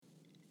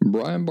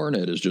Brian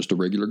Barnett is just a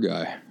regular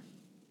guy.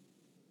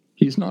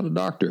 He's not a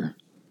doctor.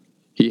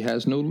 He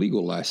has no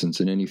legal license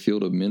in any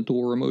field of mental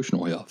or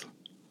emotional health.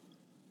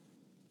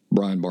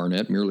 Brian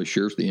Barnett merely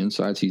shares the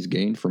insights he's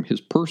gained from his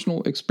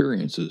personal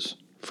experiences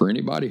for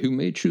anybody who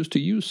may choose to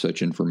use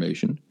such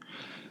information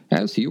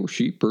as he or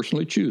she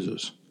personally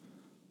chooses,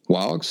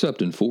 while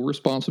accepting full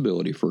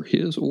responsibility for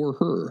his or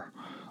her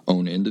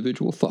own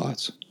individual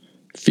thoughts,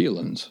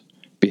 feelings,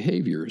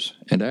 behaviors,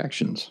 and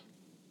actions.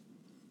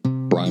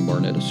 Brian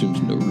Barnett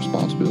assumes no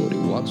responsibility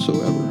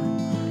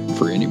whatsoever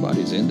for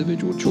anybody's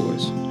individual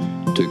choice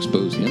to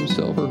expose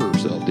himself or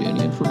herself to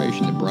any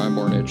information that Brian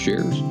Barnett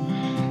shares,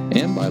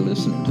 and by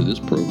listening to this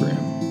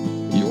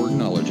program, you're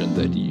acknowledging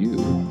that you,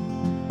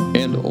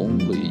 and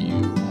only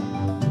you,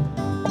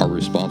 are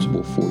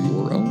responsible for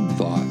your own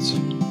thoughts,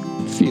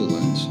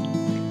 feelings,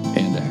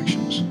 and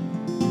actions.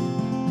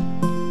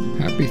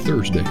 Happy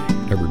Thursday,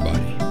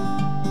 everybody.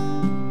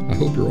 I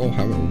hope you're all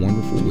having a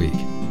wonderful week.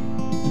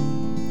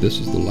 This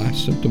is the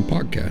Last Symptom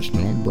Podcast,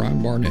 and I'm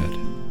Brian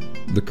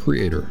Barnett, the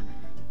creator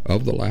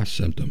of The Last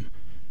Symptom,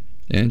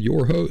 and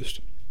your host.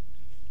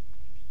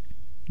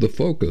 The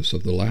focus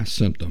of The Last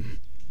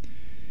Symptom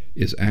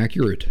is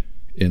accurate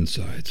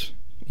insights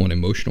on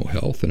emotional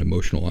health and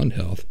emotional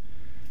unhealth,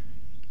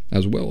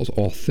 as well as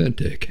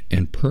authentic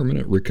and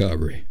permanent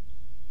recovery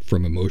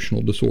from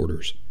emotional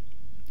disorders,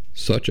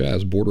 such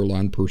as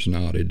borderline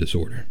personality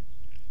disorder.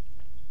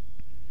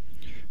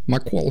 My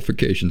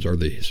qualifications are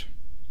these.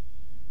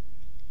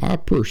 I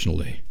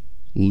personally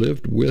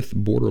lived with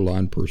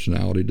borderline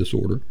personality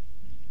disorder,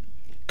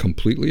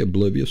 completely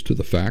oblivious to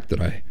the fact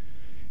that I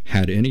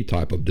had any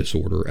type of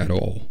disorder at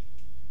all.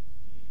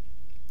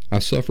 I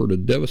suffered a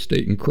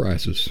devastating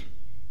crisis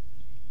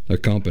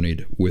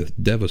accompanied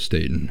with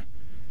devastating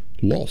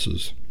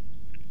losses.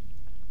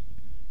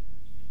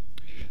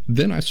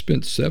 Then I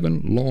spent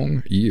 7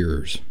 long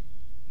years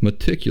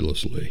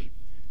meticulously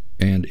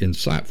and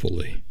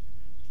insightfully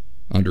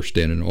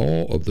understanding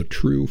all of the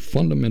true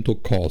fundamental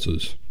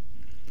causes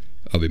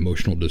of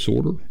emotional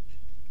disorder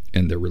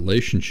and their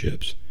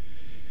relationships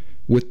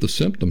with the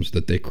symptoms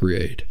that they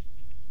create.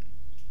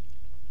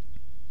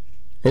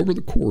 Over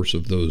the course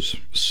of those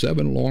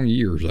 7 long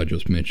years I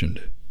just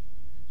mentioned,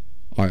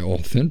 I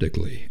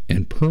authentically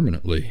and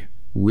permanently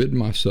rid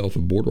myself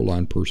of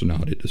borderline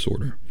personality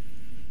disorder.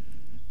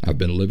 I've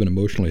been living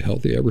emotionally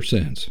healthy ever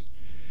since,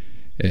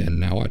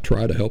 and now I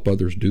try to help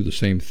others do the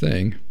same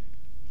thing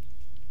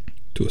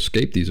to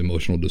escape these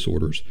emotional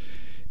disorders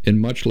in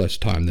much less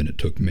time than it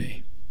took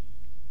me.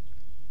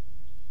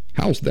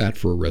 How's that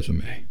for a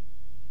resume?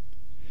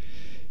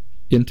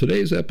 In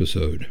today's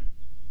episode,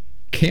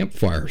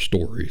 Campfire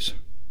Stories,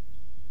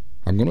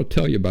 I'm going to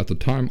tell you about the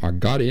time I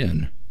got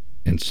in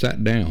and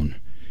sat down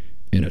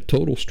in a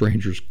total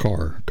stranger's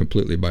car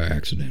completely by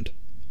accident.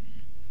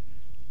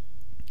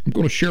 I'm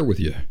going to share with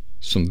you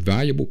some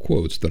valuable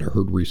quotes that I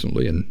heard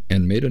recently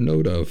and made a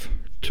note of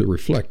to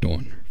reflect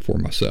on for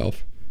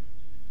myself.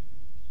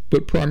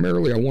 But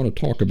primarily I want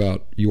to talk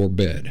about your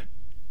bed.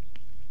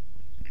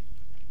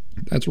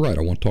 That's right,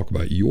 I want to talk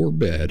about your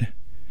bed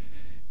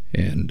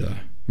and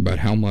about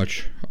how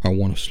much I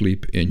want to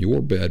sleep in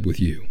your bed with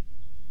you.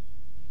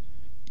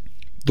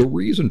 The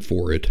reason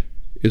for it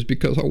is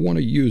because I want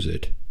to use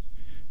it.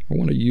 I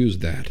want to use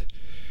that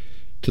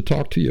to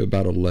talk to you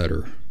about a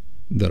letter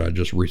that I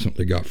just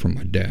recently got from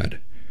my dad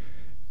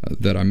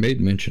that I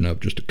made mention of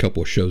just a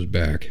couple of shows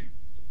back.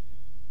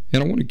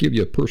 And I want to give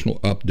you a personal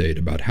update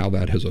about how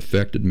that has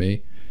affected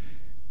me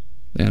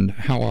and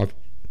how I've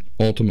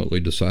ultimately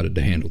decided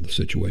to handle the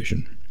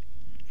situation.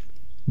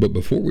 But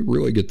before we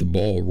really get the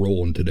ball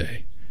rolling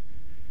today,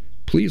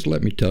 please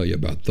let me tell you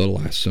about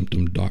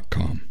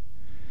thelastsymptom.com,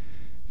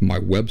 my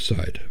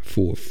website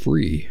full of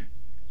free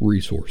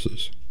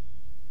resources.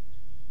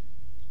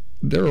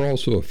 There are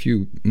also a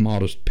few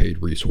modest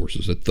paid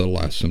resources at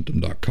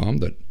thelastsymptom.com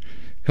that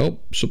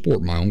help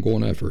support my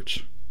ongoing efforts.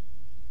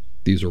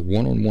 These are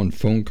one-on-one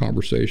phone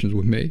conversations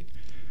with me,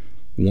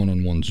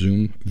 one-on-one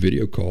Zoom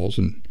video calls,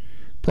 and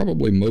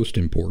probably most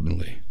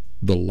importantly,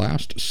 the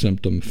Last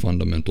Symptom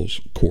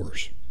Fundamentals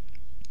course.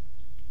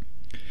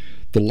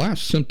 The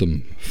Last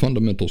Symptom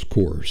Fundamentals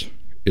course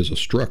is a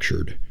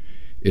structured,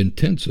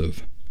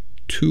 intensive,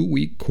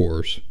 2-week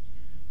course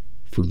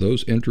for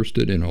those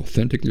interested in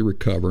authentically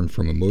recovering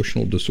from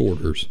emotional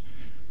disorders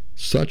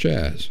such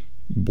as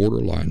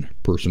borderline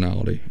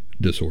personality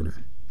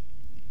disorder.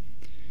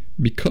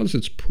 Because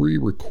it's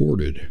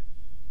pre-recorded,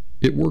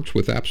 it works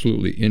with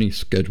absolutely any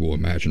schedule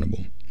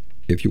imaginable.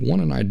 If you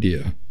want an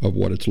idea of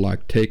what it's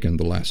like taking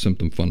the Last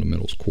Symptom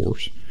Fundamentals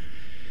course,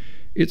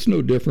 it's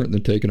no different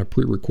than taking a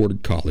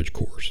pre-recorded college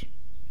course,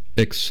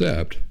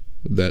 except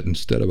that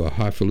instead of a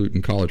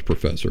highfalutin college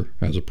professor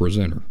as a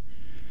presenter,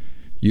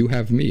 you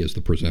have me as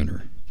the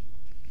presenter.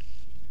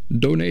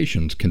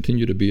 Donations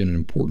continue to be an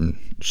important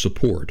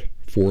support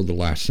for The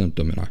Last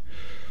Symptom, and I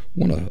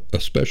want to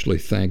especially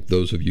thank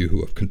those of you who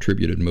have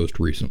contributed most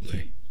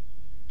recently.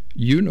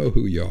 You know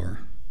who you are.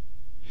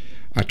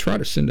 I try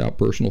to send out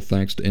personal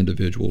thanks to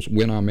individuals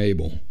when I'm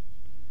able,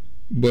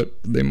 but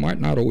they might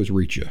not always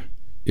reach you,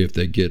 if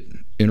they get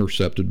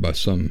intercepted by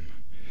some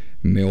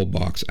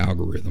mailbox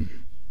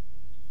algorithm.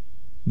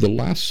 The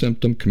Last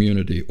Symptom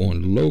community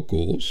on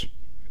Locals,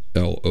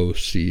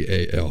 Locals,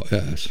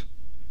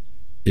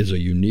 is a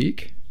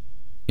unique,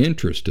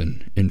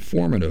 interesting,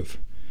 informative,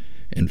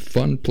 and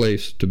fun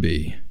place to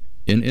be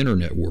in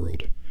internet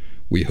world.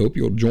 We hope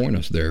you'll join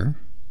us there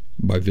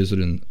by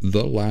visiting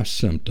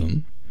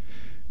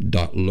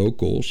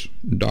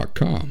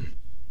thelastsymptom.locals.com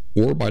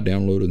or by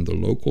downloading the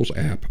Locals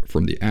app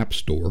from the App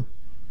Store.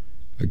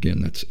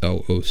 Again, that's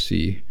Locals,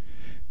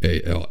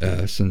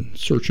 and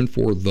searching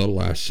for The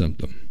Last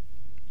Symptom.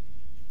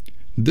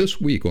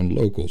 This week on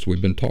Locals,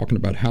 we've been talking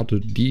about how to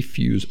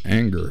defuse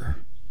anger,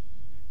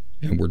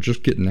 and we're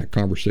just getting that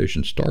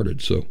conversation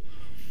started. So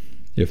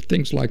if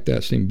things like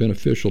that seem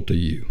beneficial to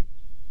you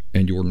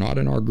and you're not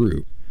in our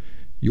group,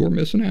 you're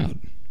missing out.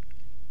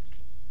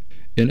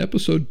 In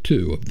episode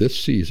 2 of this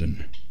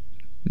season,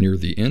 near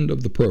the end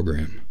of the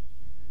program,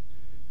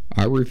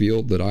 I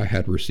revealed that I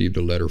had received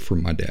a letter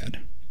from my dad.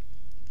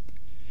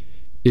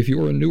 If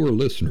you're a newer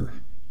listener,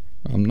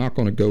 I'm not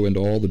going to go into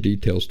all the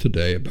details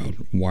today about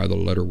why the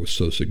letter was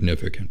so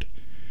significant.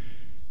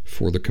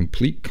 For the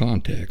complete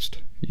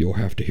context, you'll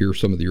have to hear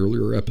some of the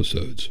earlier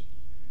episodes.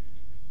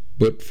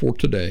 But for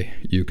today,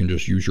 you can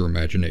just use your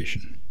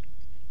imagination.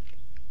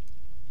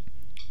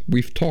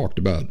 We've talked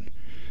about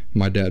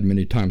my dad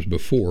many times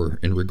before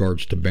in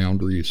regards to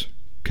boundaries,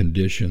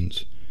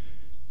 conditions,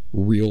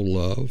 real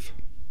love,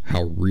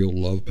 how real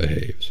love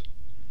behaves,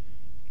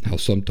 how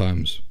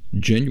sometimes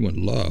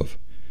genuine love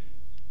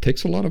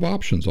takes a lot of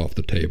options off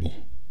the table.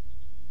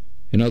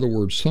 In other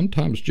words,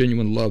 sometimes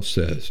genuine love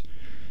says,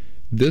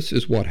 this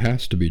is what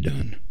has to be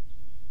done.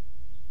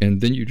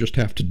 And then you just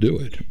have to do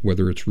it,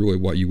 whether it's really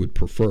what you would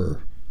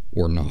prefer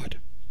or not.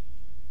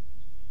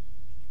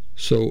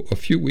 So a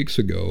few weeks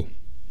ago,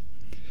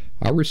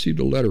 I received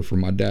a letter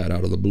from my dad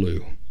out of the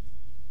blue.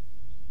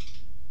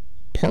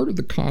 Part of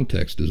the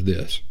context is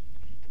this.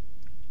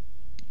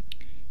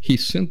 He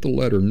sent the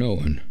letter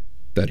knowing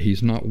that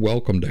he's not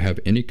welcome to have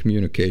any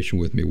communication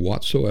with me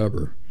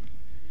whatsoever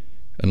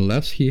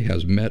unless he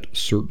has met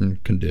certain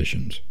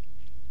conditions.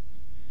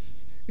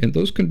 And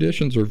those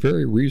conditions are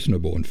very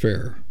reasonable and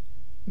fair,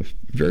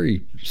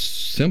 very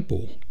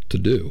simple to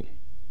do.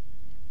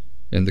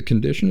 And the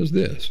condition is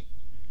this.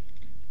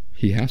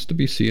 He has to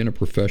be seeing a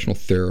professional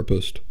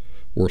therapist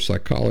or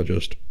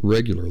psychologist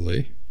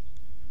regularly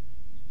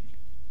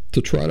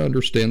to try to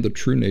understand the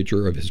true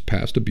nature of his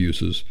past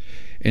abuses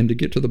and to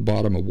get to the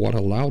bottom of what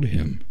allowed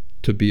him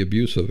to be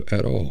abusive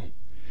at all.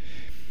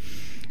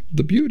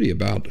 The beauty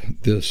about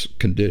this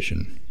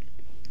condition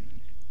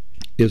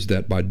is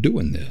that by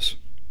doing this,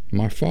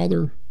 my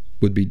father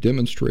would be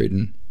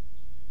demonstrating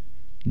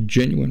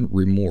genuine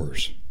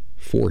remorse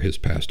for his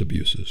past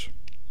abuses.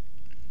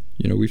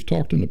 You know, we've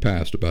talked in the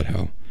past about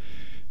how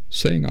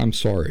saying I'm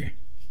sorry,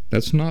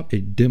 that's not a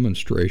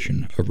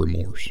demonstration of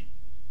remorse.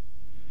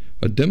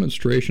 A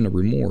demonstration of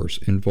remorse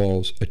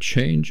involves a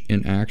change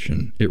in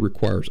action. It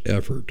requires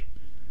effort.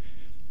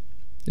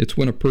 It's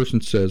when a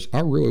person says,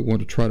 I really want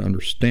to try to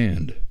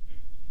understand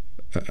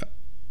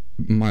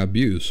my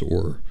abuse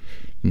or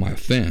my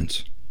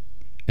offense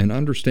and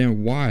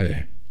understand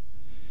why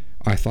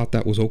I thought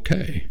that was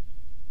okay.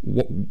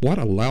 What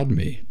allowed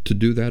me to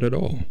do that at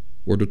all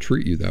or to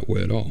treat you that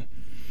way at all?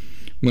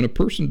 When a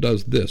person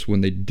does this,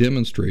 when they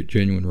demonstrate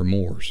genuine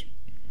remorse,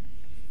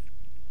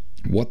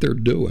 what they're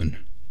doing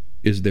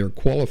is they're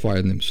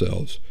qualifying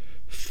themselves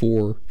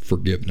for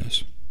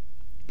forgiveness.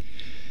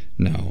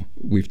 Now,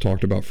 we've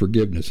talked about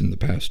forgiveness in the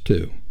past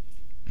too.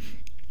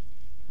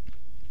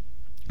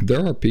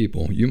 There are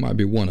people, you might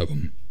be one of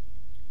them,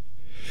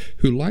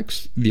 who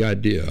likes the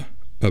idea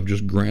of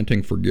just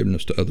granting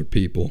forgiveness to other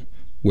people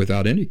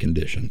without any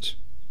conditions.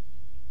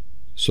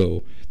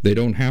 So they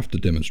don't have to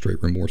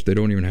demonstrate remorse. They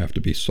don't even have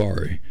to be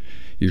sorry.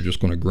 You're just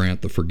going to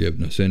grant the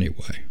forgiveness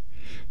anyway.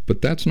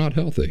 But that's not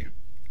healthy.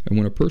 And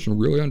when a person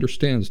really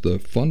understands the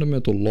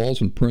fundamental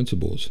laws and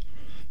principles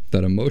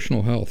that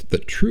emotional health,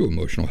 that true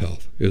emotional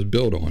health is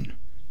built on,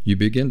 you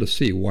begin to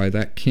see why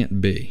that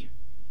can't be.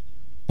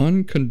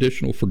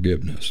 Unconditional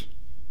forgiveness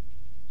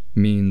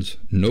means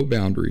no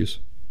boundaries,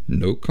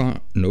 no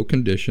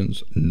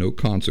conditions, no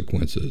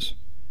consequences.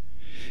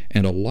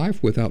 And a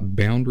life without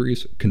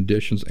boundaries,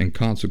 conditions, and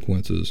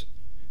consequences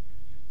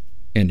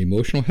and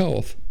emotional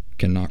health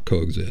cannot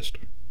coexist.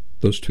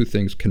 Those two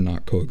things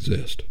cannot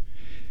coexist.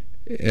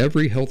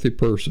 Every healthy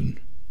person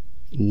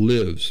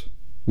lives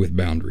with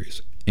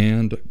boundaries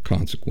and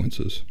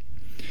consequences.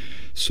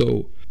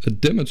 So a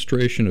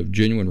demonstration of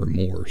genuine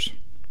remorse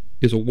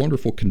is a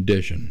wonderful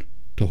condition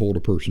to hold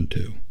a person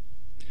to.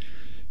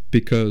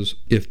 Because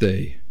if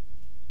they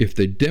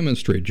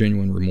demonstrate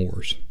genuine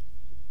remorse,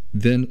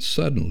 then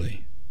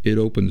suddenly it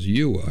opens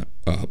you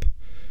up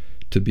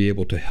to be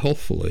able to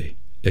healthfully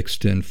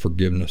extend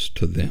forgiveness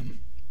to them.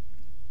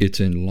 It's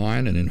in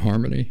line and in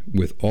harmony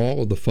with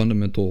all of the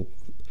fundamental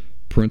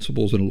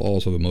principles and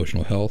laws of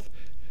emotional health.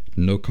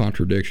 No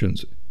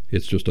contradictions.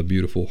 It's just a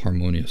beautiful,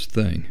 harmonious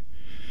thing.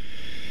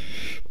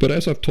 But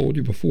as I've told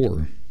you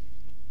before,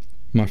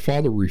 My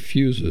father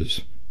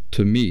refuses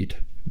to meet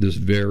this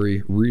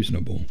very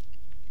reasonable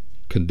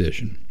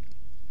condition.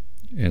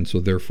 And so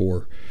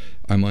therefore,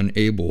 I'm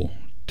unable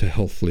to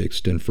healthfully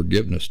extend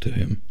forgiveness to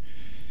him.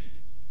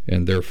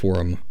 And therefore,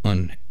 I'm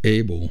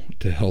unable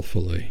to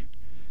healthfully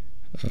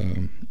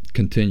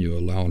continue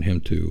allowing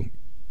him to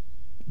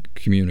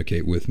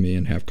communicate with me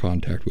and have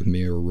contact with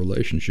me or a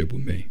relationship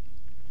with me.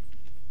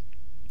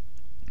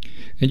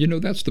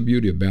 And that's the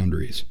beauty of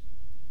boundaries.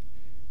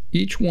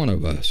 Each one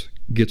of us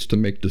gets to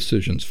make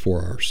decisions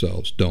for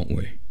ourselves, don't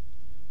we?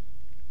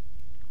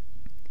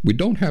 We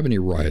don't have any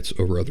rights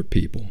over other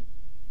people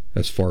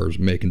as far as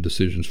making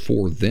decisions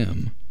for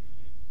them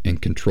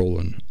and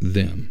controlling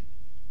them.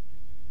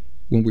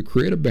 When we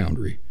create a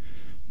boundary,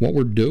 what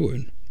we're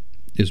doing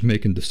is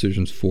making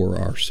decisions for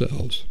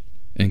ourselves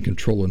and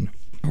controlling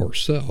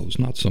ourselves,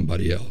 not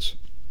somebody else.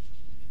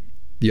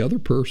 The other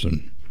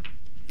person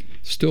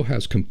still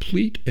has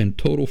complete and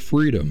total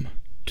freedom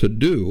to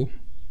do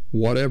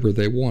whatever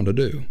they want to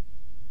do.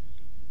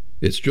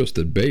 It's just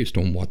that based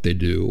on what they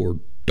do or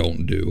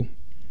don't do,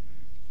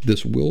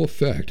 this will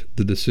affect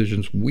the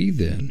decisions we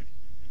then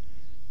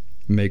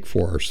make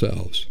for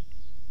ourselves.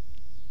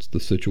 It's the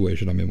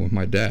situation I'm in with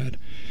my dad.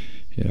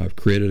 I've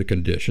created a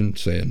condition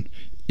saying,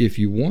 if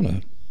you want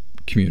to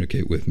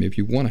communicate with me, if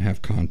you want to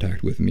have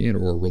contact with me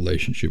or a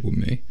relationship with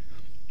me,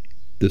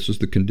 this is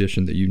the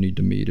condition that you need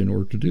to meet in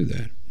order to do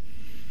that.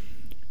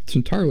 It's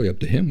entirely up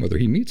to him whether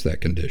he meets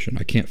that condition.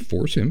 I can't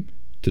force him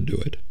to do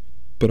it,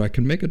 but I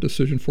can make a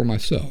decision for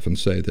myself and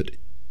say that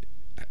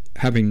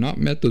having not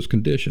met those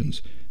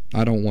conditions,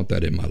 I don't want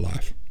that in my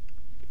life.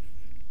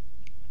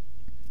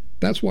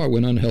 That's why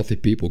when unhealthy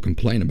people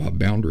complain about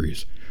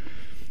boundaries,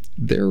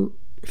 their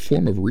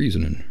form of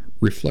reasoning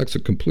reflects a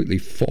completely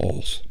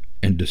false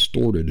and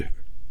distorted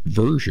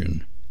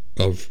version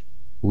of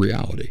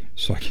reality.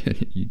 So I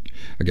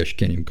guess you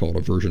can't even call it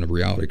a version of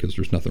reality because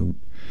there's nothing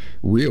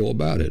real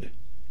about it.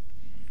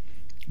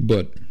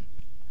 But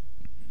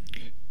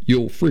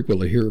you'll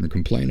frequently hear them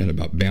complaining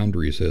about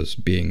boundaries as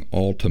being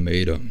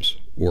ultimatums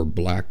or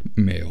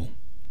blackmail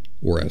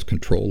or as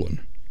controlling.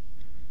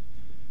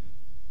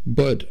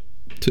 But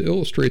to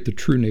illustrate the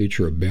true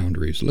nature of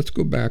boundaries, let's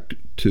go back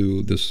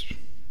to this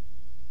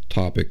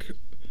topic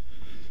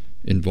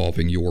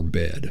involving your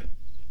bed.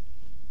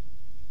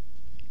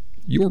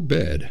 Your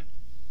bed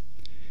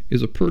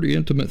is a pretty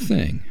intimate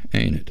thing,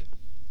 ain't it?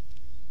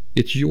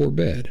 It's your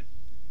bed.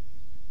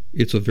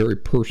 It's a very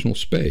personal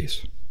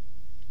space.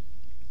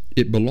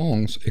 It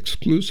belongs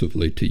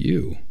exclusively to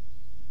you.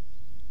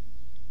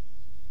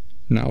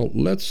 Now,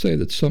 let's say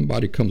that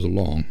somebody comes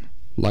along,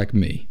 like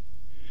me,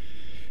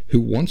 who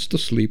wants to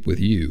sleep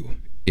with you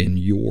in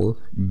your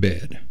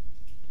bed.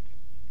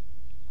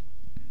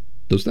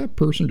 Does that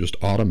person just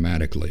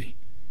automatically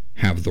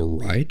have the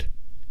right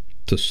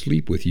to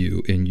sleep with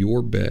you in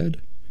your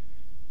bed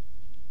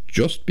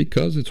just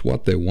because it's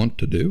what they want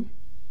to do?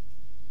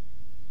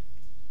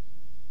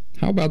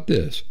 How about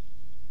this?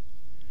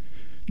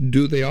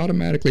 Do they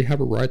automatically have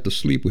a right to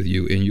sleep with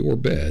you in your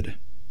bed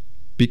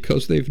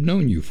because they've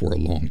known you for a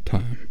long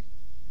time?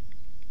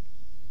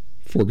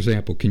 For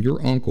example, can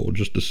your uncle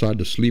just decide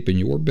to sleep in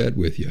your bed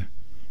with you,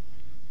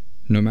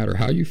 no matter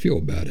how you feel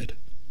about it,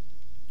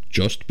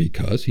 just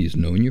because he's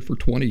known you for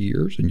 20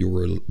 years and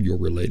you're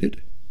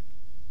related?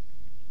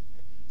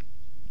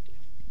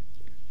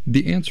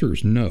 The answer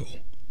is no.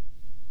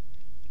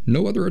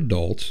 No other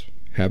adults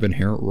have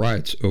inherent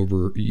rights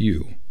over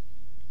you.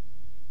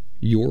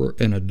 You're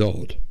an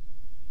adult.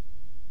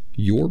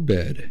 Your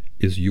bed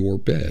is your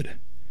bed.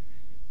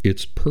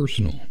 It's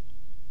personal.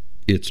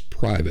 It's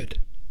private.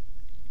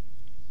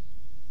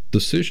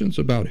 Decisions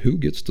about who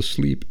gets to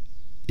sleep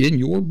in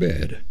your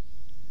bed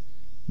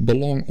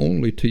belong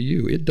only to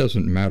you. It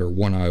doesn't matter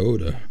one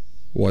iota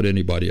what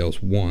anybody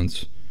else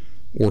wants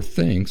or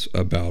thinks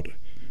about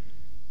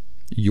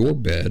your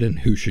bed and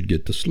who should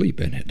get to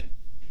sleep in it.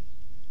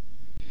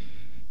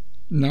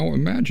 Now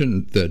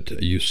imagine that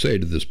you say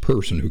to this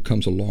person who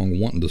comes along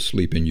wanting to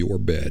sleep in your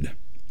bed,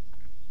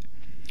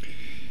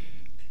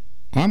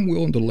 I'm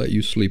willing to let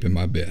you sleep in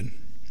my bed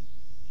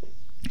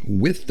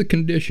with the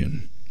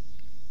condition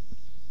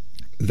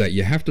that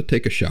you have to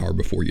take a shower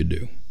before you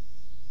do.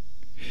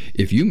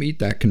 If you meet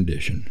that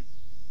condition,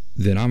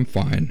 then I'm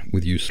fine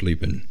with you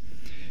sleeping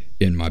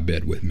in my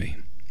bed with me.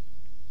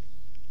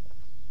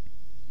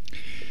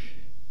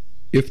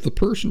 If the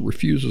person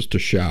refuses to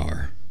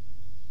shower,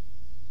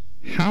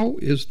 how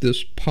is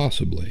this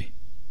possibly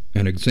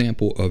an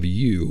example of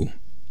you,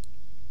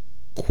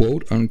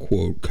 quote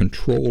unquote,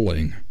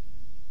 controlling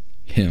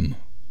him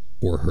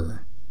or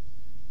her?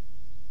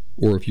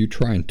 Or if you're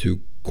trying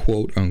to,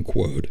 quote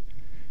unquote,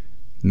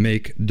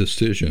 make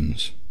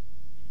decisions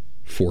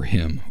for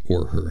him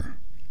or her?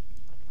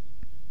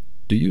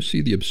 Do you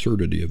see the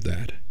absurdity of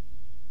that?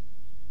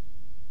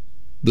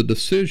 The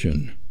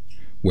decision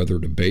whether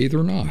to bathe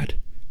or not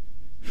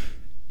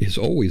is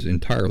always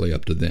entirely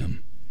up to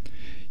them.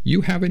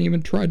 You haven't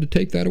even tried to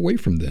take that away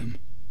from them.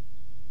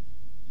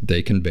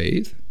 They can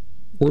bathe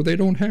or they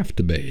don't have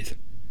to bathe.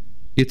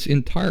 It's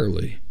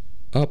entirely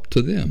up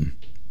to them.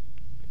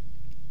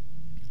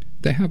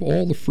 They have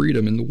all the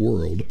freedom in the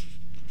world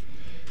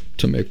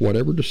to make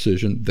whatever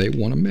decision they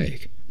want to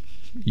make.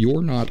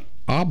 You're not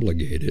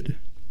obligated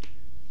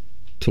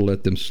to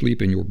let them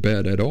sleep in your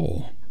bed at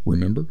all,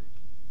 remember?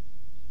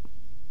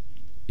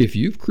 If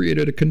you've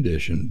created a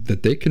condition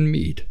that they can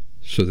meet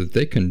so that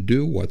they can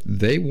do what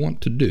they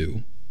want to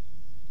do,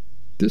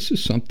 this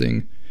is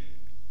something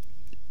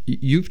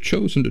you've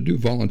chosen to do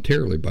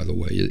voluntarily, by the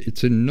way.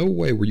 It's in no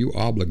way were you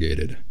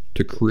obligated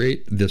to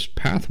create this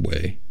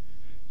pathway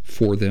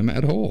for them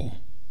at all.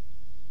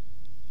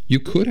 You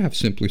could have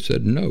simply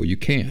said, no, you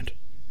can't,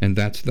 and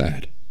that's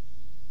that.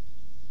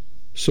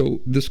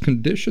 So this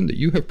condition that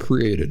you have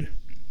created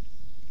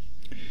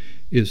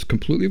is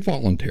completely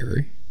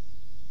voluntary.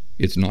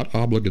 It's not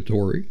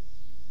obligatory.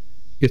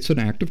 It's an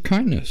act of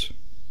kindness,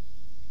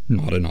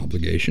 not an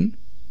obligation.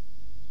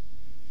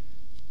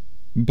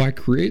 By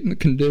creating the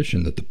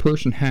condition that the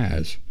person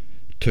has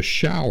to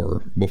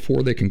shower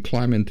before they can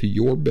climb into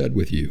your bed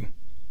with you,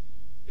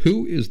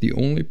 who is the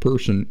only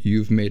person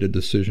you've made a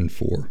decision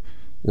for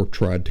or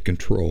tried to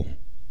control?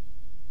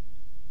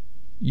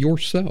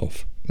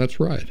 Yourself. That's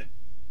right.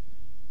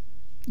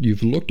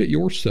 You've looked at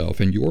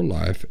yourself and your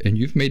life, and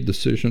you've made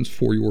decisions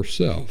for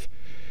yourself.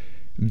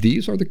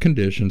 These are the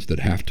conditions that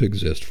have to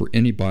exist for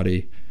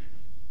anybody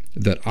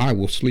that I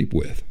will sleep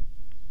with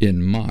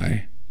in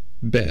my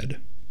bed.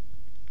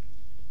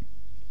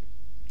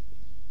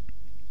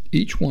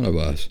 Each one of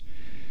us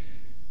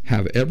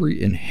have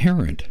every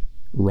inherent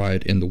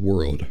right in the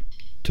world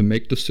to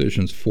make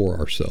decisions for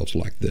ourselves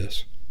like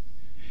this.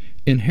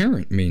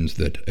 Inherent means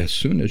that as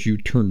soon as you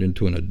turned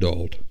into an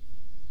adult,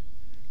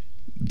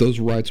 those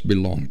rights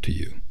belong to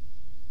you.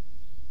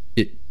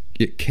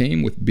 It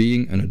came with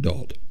being an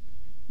adult.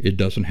 It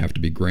doesn't have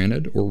to be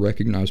granted or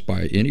recognized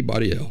by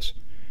anybody else.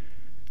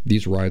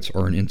 These rights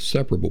are an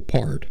inseparable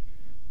part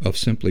of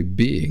simply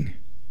being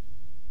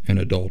an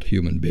adult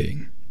human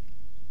being.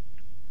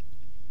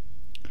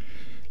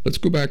 Let's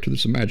go back to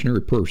this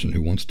imaginary person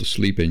who wants to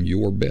sleep in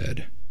your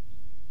bed.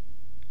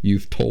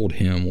 You've told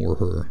him or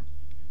her,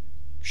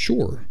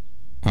 sure,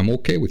 I'm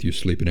okay with you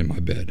sleeping in my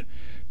bed,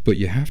 but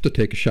you have to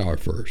take a shower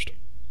first.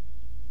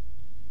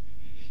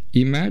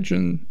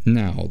 Imagine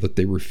now that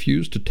they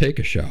refuse to take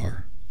a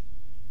shower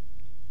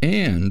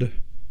and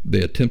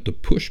they attempt to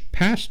push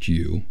past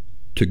you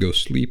to go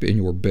sleep in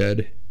your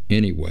bed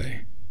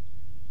anyway.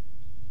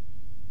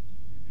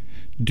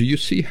 Do you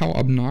see how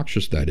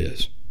obnoxious that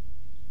is?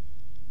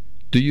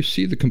 Do you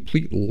see the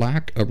complete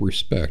lack of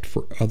respect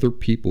for other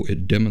people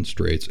it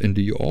demonstrates? And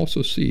do you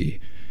also see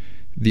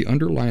the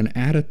underlying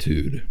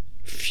attitude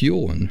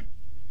fueling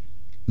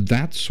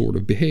that sort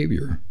of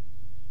behavior?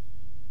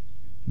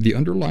 The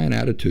underlying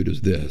attitude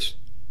is this: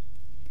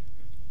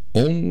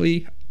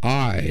 only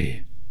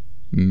I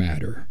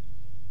matter.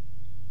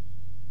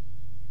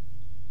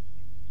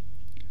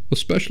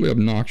 Especially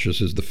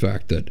obnoxious is the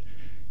fact that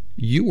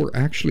you were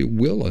actually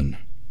willing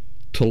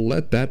to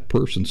let that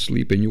person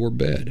sleep in your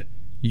bed.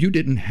 You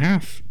didn't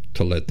have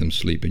to let them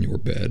sleep in your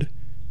bed,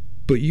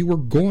 but you were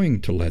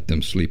going to let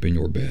them sleep in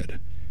your bed,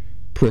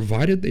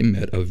 provided they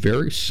met a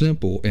very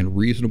simple and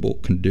reasonable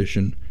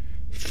condition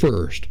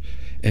first.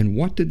 And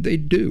what did they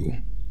do?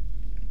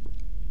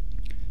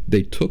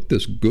 They took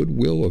this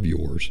goodwill of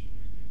yours,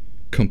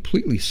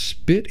 completely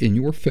spit in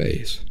your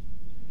face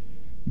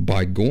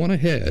by going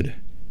ahead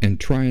and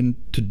trying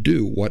to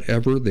do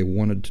whatever they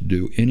wanted to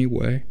do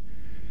anyway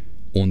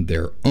on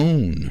their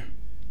own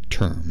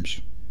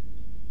terms.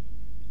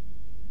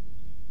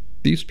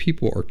 These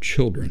people are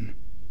children.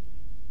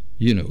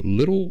 You know,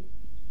 little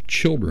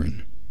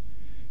children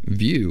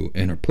view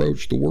and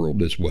approach the world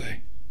this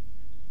way.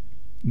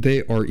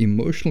 They are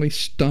emotionally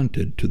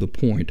stunted to the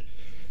point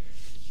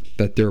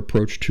that their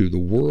approach to the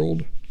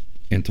world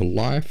and to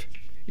life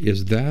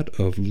is that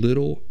of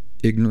little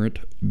ignorant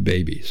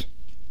babies.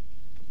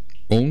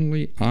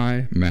 Only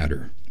I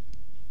matter.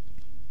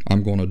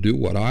 I'm going to do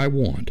what I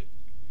want.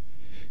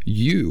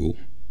 You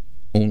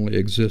only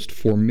exist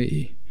for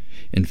me.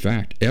 In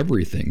fact,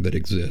 everything that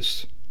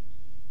exists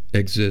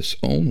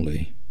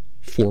only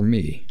for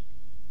me.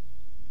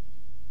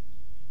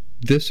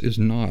 This is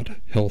not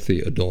healthy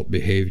adult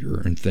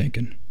behavior and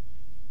thinking.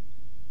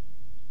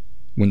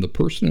 When the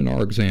person in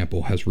our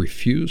example has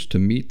refused to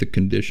meet the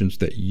conditions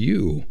that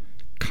you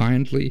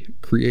kindly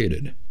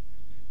created,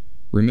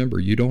 remember,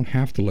 you don't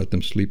have to let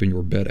them sleep in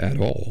your bed at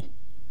all,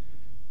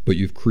 but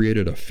you've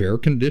created a fair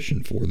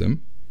condition for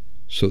them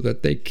so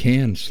that they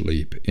can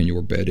sleep in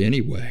your bed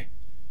anyway.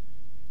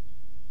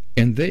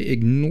 And they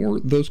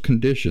ignore those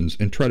conditions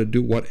and try to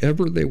do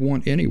whatever they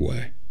want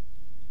anyway.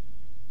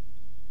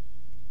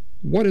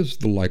 What is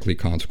the likely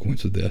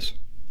consequence of this?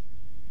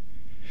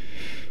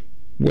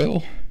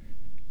 Well,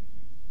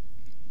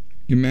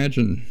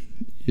 imagine,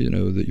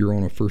 that you're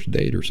on a first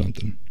date or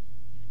something,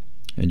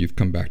 and you've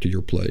come back to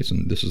your place,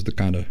 and this is the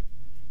kind of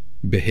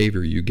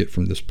behavior you get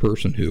from this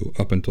person who,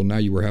 up until now,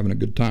 you were having a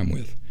good time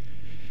with.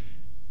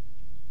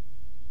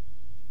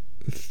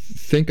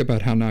 Think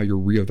about how now you're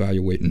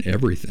reevaluating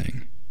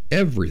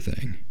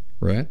everything,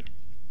 right?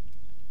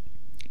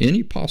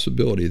 Any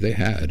possibility they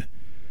had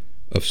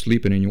of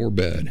sleeping in your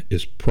bed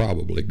is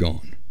probably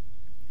gone.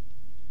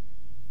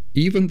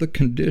 Even the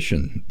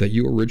condition that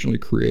you originally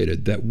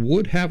created that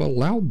would have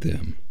allowed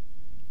them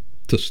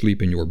to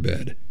sleep in your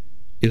bed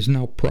is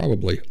now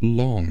probably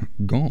long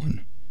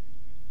gone.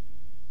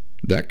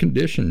 That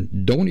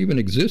condition don't even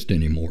exist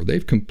anymore.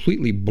 They've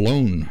completely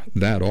blown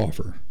that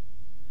offer.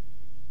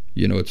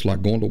 You know, it's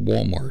like going to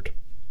Walmart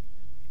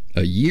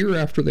a year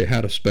after they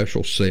had a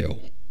special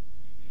sale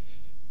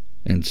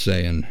and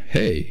saying,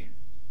 hey,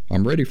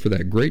 I'm ready for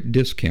that great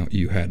discount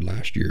you had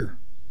last year.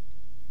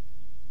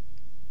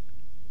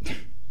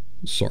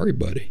 Sorry,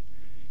 buddy.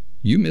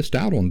 You missed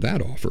out on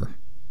that offer.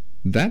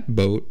 That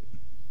boat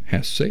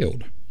has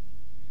sailed.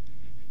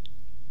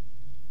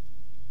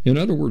 In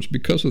other words,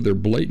 because of their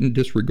blatant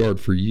disregard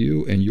for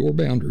you and your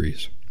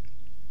boundaries,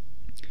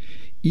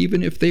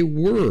 even if they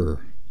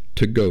were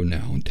to go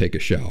now and take a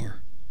shower,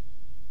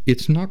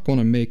 it's not going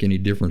to make any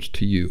difference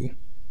to you.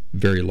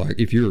 Very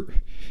likely,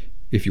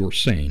 if you're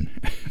sane.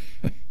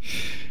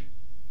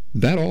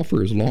 That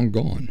offer is long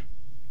gone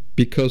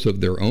because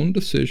of their own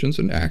decisions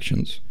and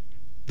actions.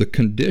 The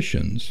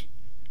conditions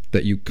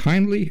that you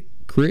kindly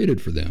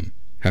created for them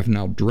have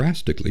now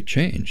drastically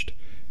changed.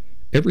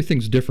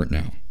 Everything's different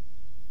now.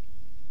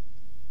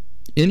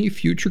 Any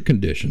future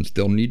conditions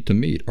they'll need to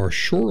meet are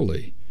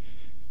surely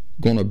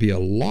going to be a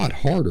lot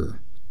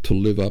harder to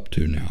live up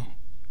to now.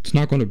 It's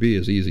not going to be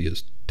as easy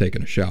as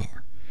taking a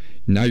shower.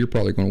 Now you're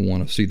probably going to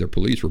want to see their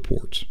police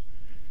reports.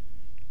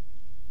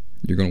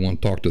 You're going to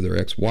want to talk to their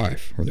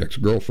ex-wife or their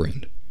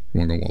ex-girlfriend.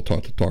 You're going to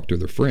want to talk to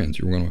their friends.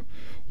 You're going to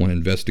want to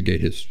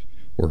investigate his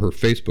or her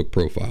Facebook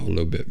profile a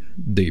little bit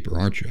deeper,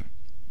 aren't you?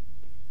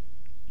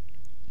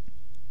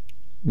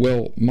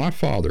 Well, my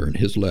father and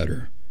his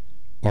letter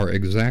are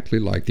exactly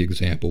like the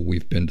example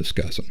we've been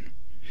discussing.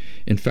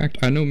 In fact,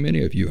 I know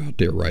many of you out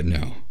there right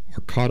now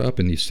are caught up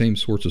in these same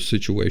sorts of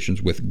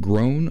situations with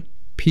grown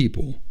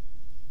people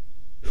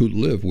who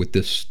live with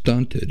this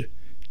stunted,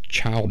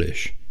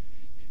 childish,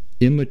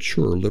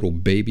 immature little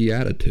baby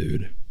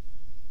attitude.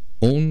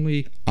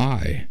 Only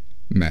I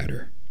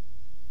matter.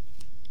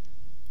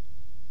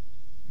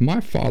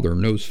 My father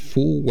knows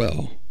full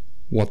well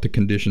what the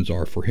conditions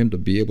are for him to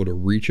be able to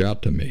reach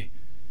out to me.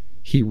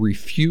 He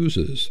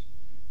refuses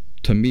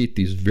to meet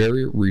these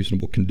very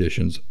reasonable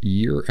conditions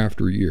year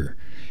after year,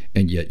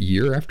 and yet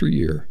year after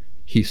year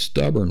he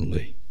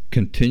stubbornly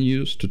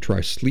continues to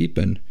try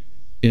sleeping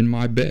in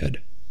my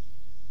bed,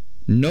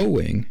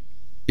 knowing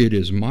it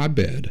is my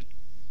bed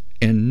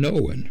and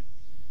knowing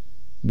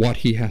what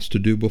he has to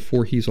do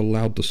before he's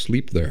allowed to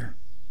sleep there.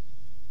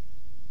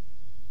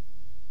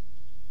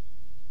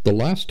 The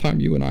last time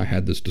you and I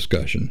had this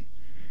discussion,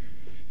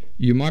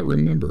 you might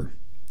remember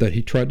that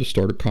he tried to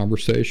start a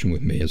conversation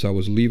with me as I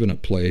was leaving a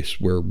place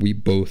where we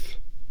both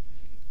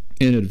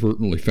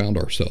inadvertently found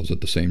ourselves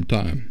at the same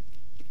time.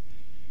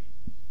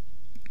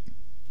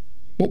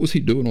 What was he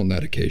doing on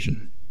that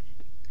occasion?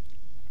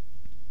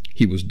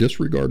 He was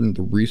disregarding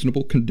the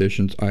reasonable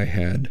conditions I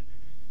had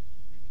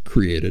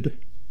created,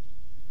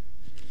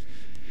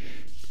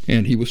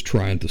 and he was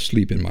trying to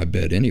sleep in my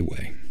bed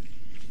anyway.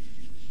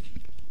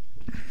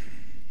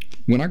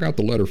 When I got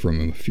the letter from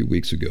him a few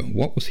weeks ago,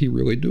 what was he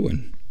really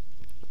doing?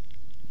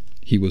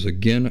 He was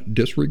again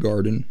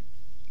disregarding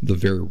the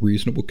very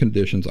reasonable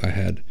conditions I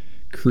had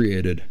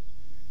created,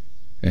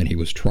 and he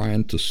was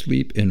trying to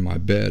sleep in my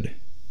bed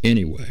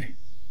anyway.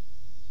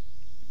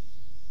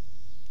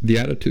 The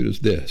attitude is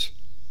this: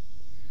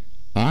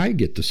 I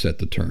get to set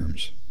the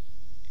terms.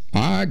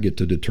 I get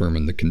to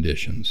determine the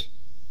conditions.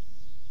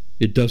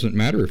 It doesn't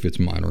matter if it's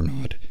mine or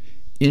not.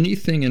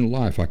 Anything in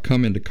life I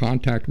come into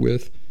contact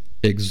with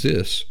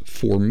exists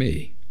for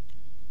me.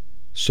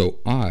 So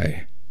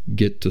I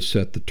get to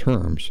set the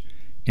terms,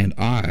 and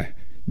I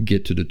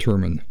get to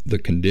determine the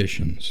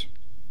conditions.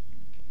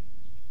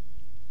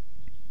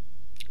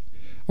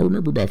 I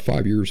remember about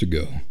 5 years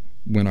ago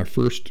when I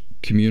first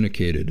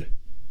communicated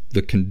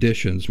the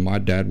conditions my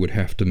dad would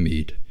have to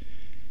meet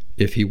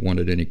if he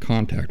wanted any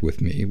contact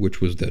with me,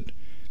 which was that,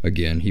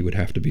 again, he would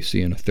have to be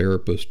seeing a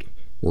therapist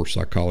or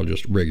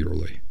psychologist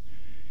regularly.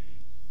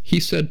 He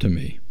said to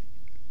me,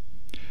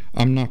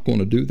 I'm not going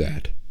to do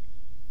that.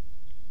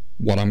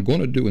 What I'm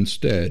going to do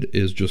instead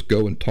is just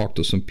go and talk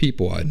to some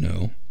people I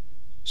know,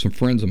 some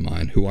friends of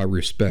mine who I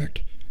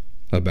respect,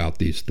 about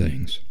these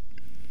things.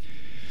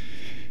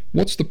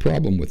 What's the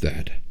problem with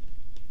that?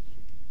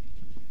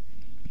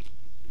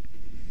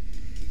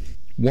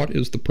 What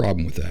is the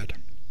problem with that?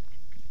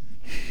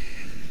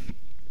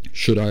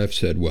 Should I have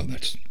said, well,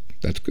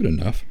 that's good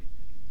enough?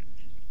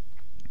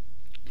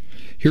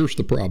 Here's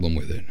the problem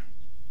with it.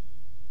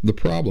 The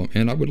problem,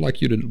 and I would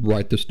like you to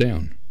write this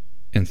down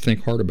and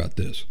think hard about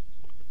this,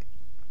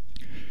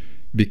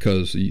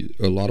 because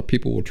a lot of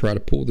people will try to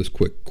pull this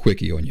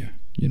quickie on you,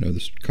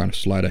 this kind of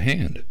sleight of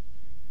hand.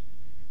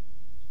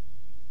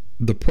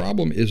 The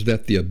problem is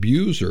that the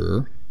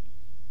abuser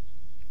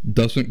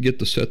doesn't get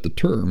to set the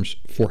terms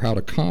for how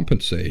to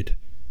compensate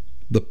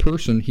the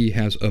person he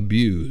has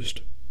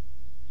abused.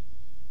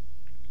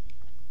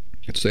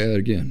 Let's say that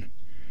again.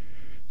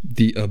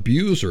 The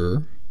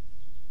abuser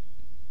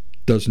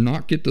does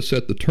not get to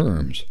set the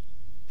terms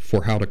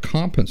for how to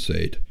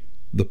compensate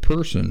the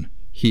person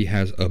he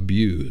has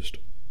abused.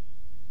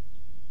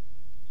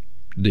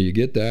 Do you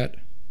get that?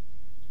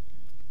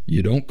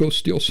 You don't go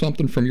steal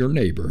something from your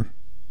neighbor,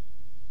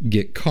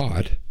 get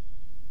caught,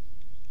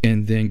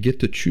 and then get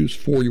to choose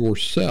for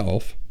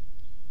yourself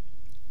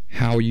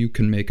how you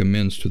can make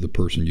amends to the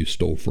person you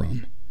stole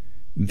from.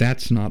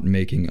 That's not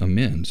making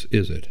amends,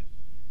 is it?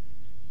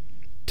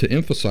 To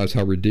emphasize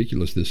how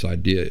ridiculous this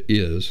idea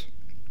is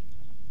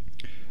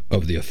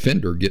of the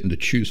offender getting to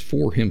choose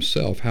for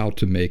himself how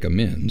to make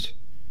amends,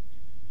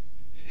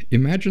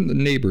 imagine the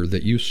neighbor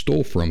that you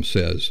stole from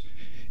says,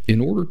 in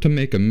order to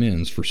make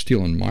amends for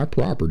stealing my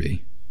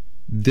property,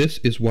 this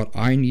is what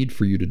I need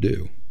for you to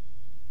do.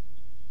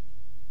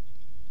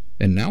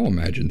 And now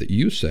imagine that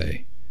you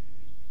say,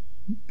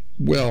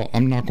 well,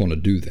 I'm not going to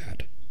do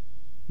that.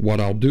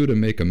 What I'll do to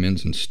make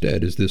amends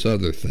instead is this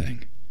other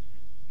thing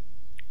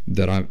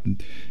that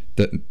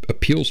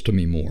appeals to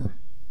me more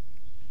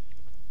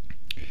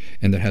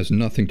and that has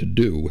nothing to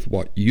do with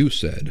what you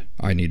said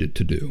I needed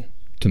to do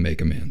to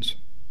make amends.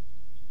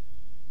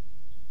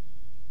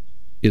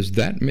 Is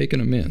that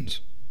making amends?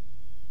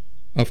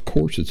 Of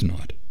course it's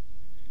not.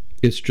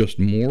 It's just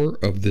more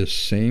of this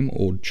same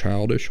old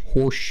childish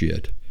horse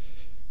shit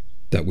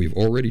that we've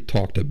already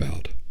talked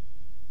about.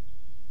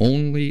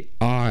 Only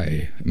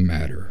I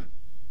matter.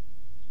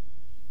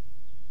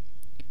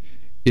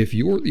 If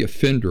you're the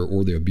offender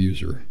or the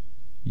abuser,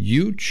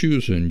 you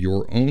choosing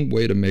your own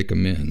way to make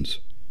amends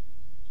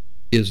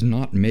is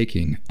not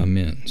making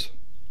amends.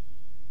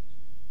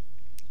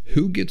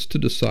 Who gets to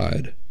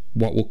decide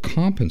what will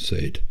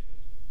compensate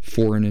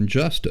for an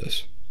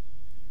injustice?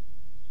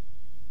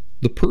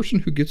 The person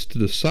who gets to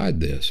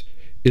decide this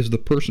is the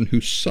person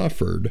who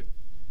suffered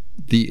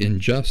the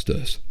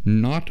injustice,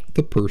 not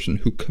the person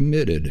who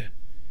committed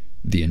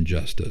the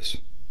injustice.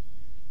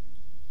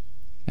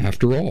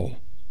 After all,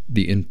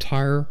 the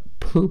entire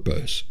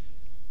purpose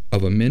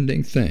of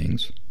amending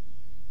things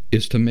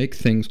is to make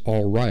things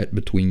all right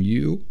between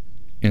you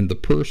and the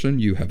person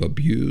you have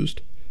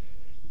abused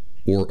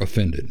or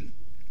offended.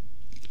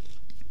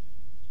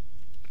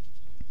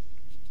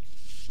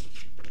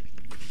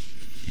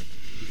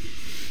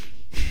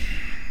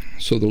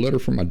 So the letter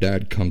from my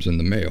dad comes in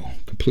the mail,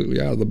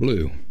 completely out of the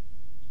blue.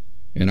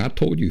 And I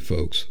told you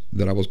folks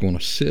that I was going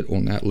to sit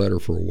on that letter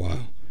for a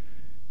while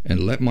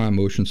and let my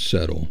emotions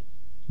settle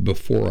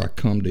before I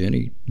come to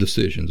any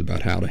decisions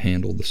about how to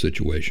handle the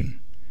situation.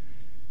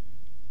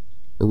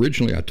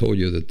 Originally, I told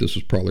you that this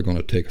was probably going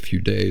to take a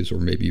few days or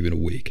maybe even a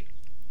week.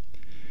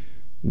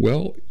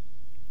 Well,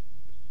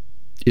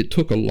 it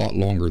took a lot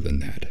longer than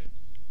that.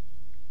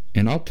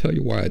 And I'll tell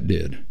you why it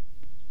did.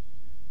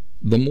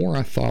 The more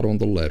I thought on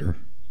the letter,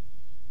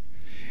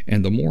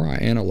 and the more I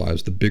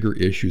analyzed the bigger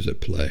issues at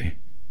play,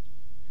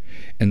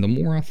 and the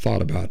more I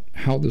thought about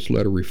how this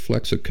letter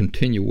reflects a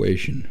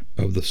continuation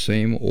of the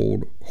same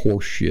old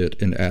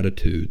horseshit and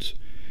attitudes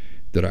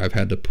that I've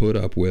had to put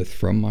up with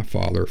from my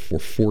father for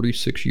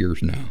 46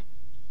 years now,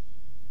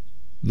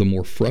 the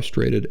more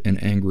frustrated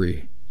and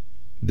angry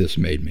this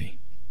made me.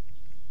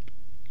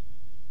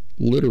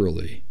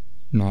 Literally,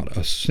 not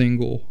a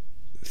single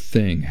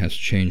thing has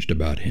changed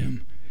about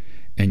him,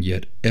 and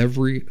yet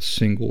every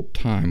single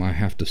time I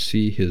have to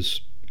see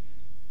his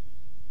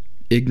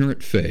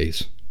ignorant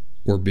face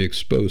or be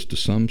exposed to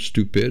some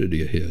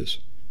stupidity of his,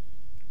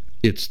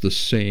 it's the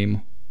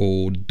same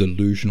old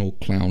delusional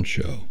clown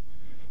show.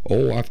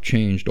 Oh, I've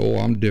changed. Oh,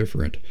 I'm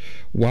different.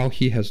 While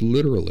he has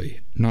literally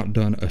not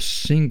done a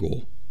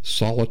single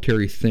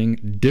solitary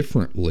thing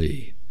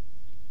differently,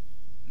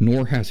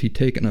 nor has he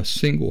taken a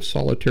single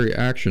solitary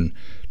action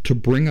to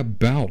bring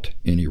about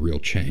any real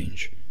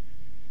change.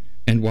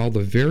 And while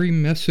the very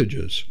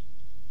messages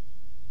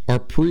are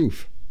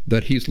proof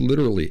that he's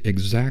literally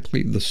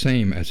exactly the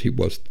same as he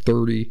was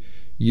 30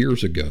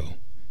 years ago,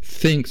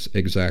 thinks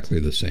exactly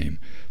the same,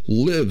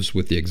 lives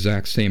with the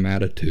exact same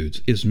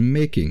attitudes, is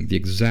making the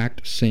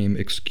exact same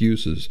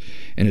excuses,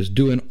 and is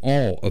doing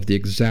all of the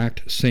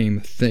exact same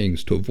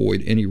things to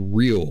avoid any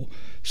real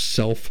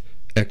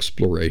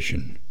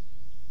self-exploration.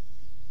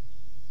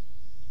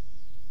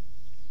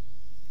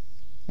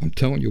 I'm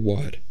telling you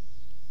what,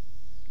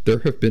 there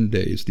have been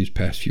days these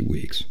past few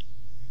weeks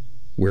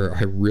where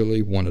I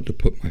really wanted to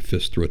put my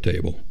fist through a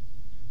table.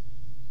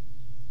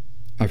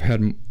 I've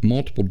had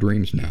multiple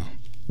dreams now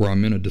where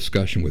I'm in a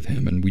discussion with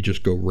him and we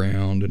just go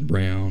round and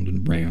round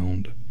and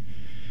round.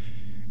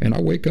 And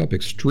I wake up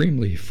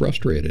extremely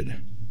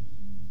frustrated.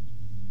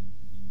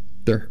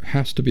 There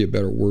has to be a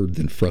better word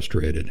than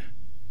frustrated.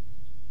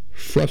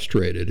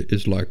 Frustrated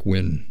is like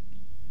when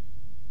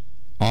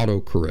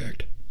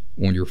autocorrect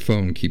on your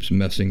phone keeps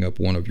messing up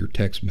one of your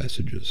text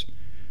messages.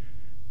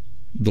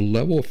 The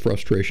level of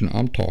frustration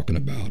I'm talking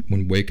about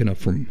when waking up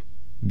from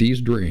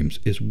these dreams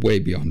is way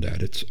beyond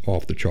that. It's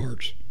off the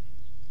charts.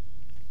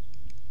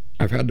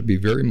 I've had to be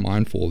very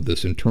mindful of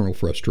this internal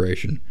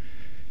frustration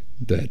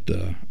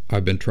that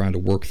I've been trying to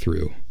work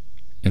through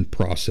and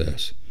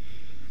process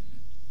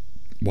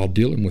while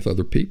dealing with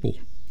other people,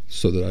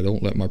 so that I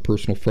don't let my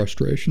personal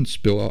frustration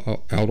spill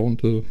out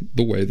onto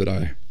the way that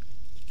I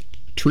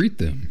treat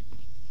them.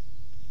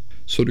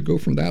 So to go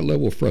from that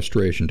level of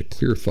frustration to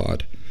clear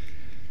thought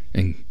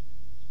and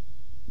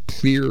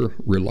clear,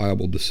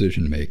 reliable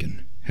decision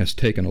making has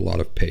taken a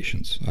lot of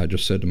patience. I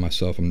just said to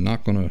myself, I'm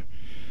not going to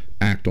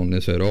act on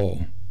this at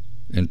all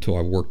until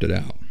I've worked it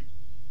out.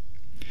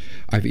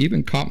 I've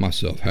even caught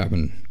myself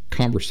having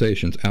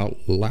conversations out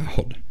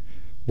loud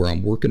where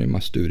I'm working in my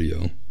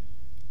studio,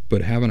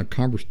 but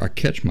I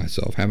catch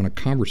myself having a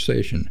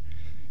conversation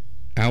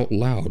out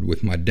loud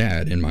with my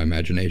dad in my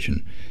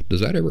imagination.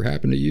 Does that ever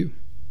happen to you?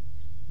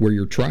 Where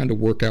you're trying to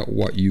work out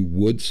what you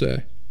would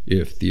say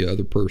if the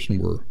other person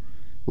were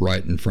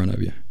right in front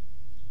of you?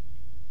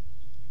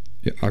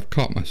 Yeah, I've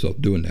caught myself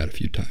doing that a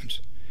few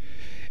times.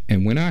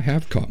 And when I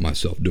have caught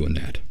myself doing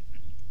that,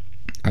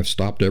 I've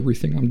stopped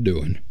everything I'm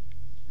doing.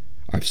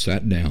 I've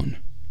sat down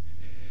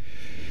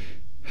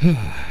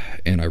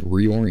and I've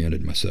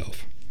reoriented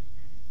myself.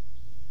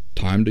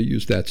 Time to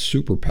use that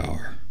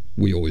superpower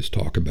we always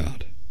talk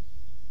about.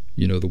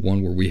 You know, the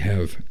one where we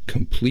have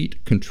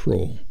complete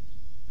control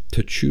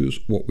to choose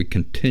what we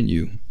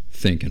continue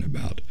thinking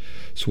about.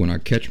 So when I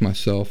catch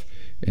myself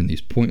in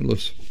these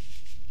pointless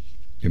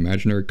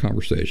imaginary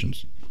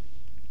conversations,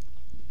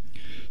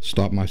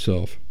 stop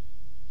myself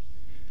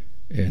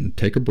and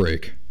take a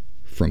break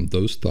from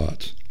those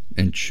thoughts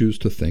and choose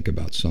to think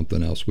about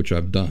something else, which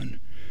I've done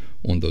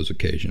on those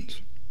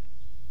occasions.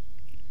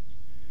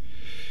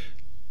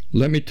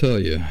 Let me tell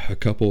you a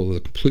couple of the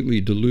completely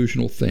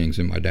delusional things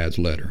in my dad's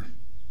letter.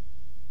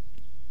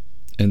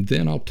 And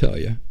then I'll tell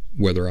you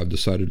whether I've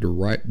decided to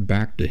write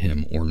back to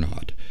him or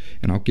not.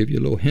 And I'll give you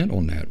a little hint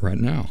on that right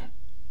now.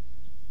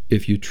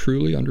 If you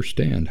truly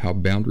understand how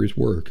boundaries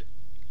work,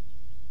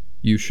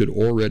 you should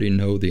already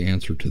know the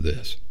answer to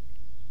this.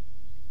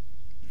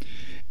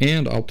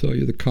 And I'll tell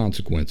you the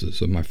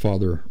consequences of my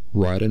father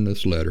writing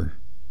this letter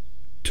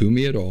to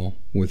me at all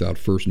without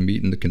first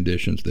meeting the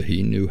conditions that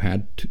he knew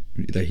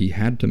that he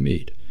had to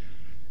meet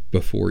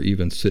before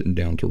even sitting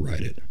down to write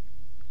it.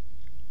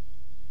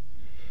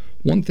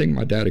 One thing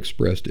my dad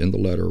expressed in the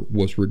letter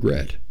was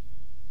regret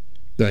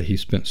that he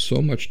spent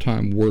so much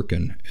time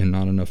working and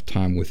not enough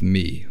time with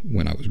me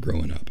when I was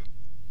growing up.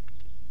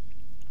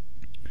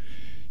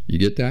 You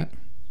get that?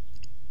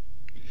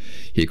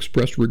 He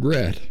expressed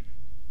regret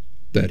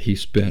that he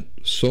spent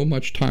so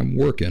much time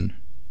working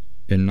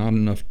and not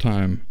enough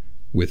time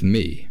with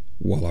me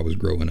while I was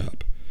growing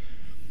up.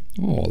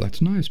 Oh,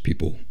 that's nice,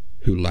 people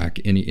who lack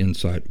any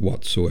insight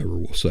whatsoever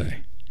will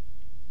say.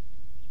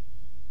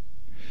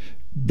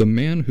 The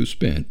man who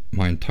spent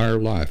my entire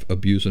life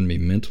abusing me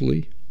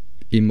mentally,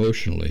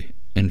 emotionally,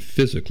 and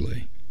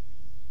physically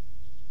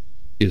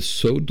is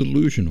so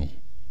delusional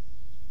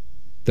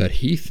that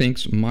he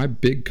thinks my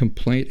big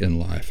complaint in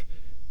life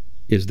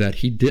is that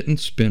he didn't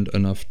spend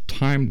enough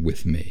time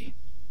with me.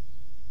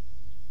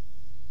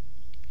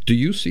 Do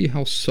you see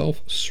how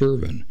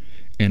self-serving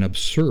and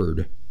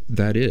absurd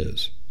that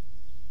is?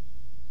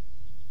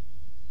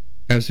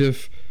 As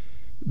if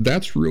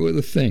that's really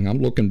the thing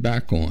I'm looking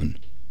back on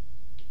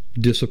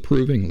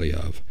disapprovingly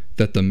of,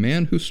 that the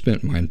man who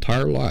spent my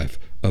entire life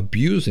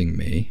abusing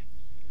me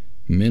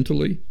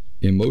mentally,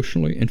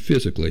 emotionally, and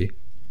physically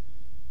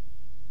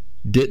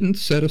didn't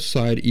set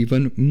aside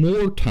even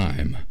more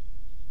time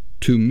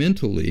to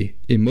mentally,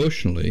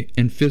 emotionally,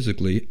 and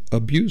physically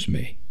abuse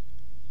me.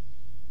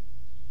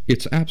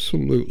 It's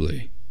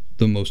absolutely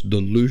the most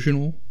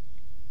delusional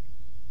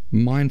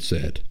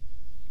mindset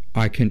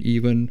I can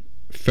even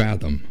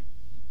fathom.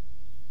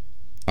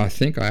 I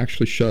think I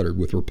actually shuddered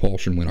with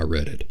repulsion when I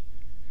read it.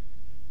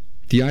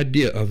 The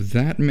idea of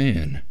that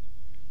man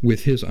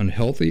with his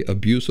unhealthy,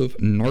 abusive,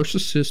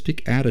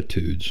 narcissistic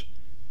attitudes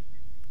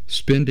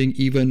spending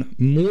even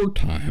more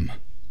time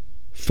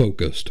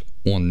focused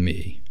on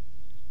me.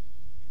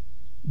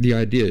 The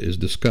idea is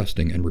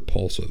disgusting and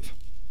repulsive.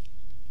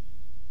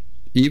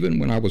 Even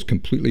when I was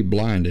completely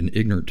blind and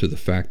ignorant to the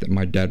fact that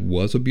my dad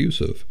was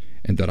abusive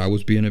and that I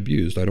was being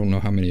abused, I don't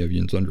know how many of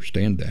you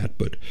understand that,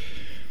 but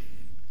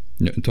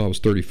until I was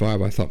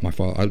 35, I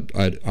thought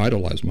I'd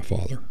idolized my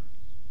father.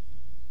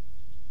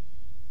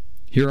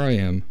 Here I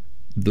am,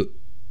 the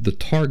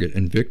target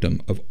and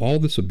victim of all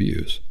this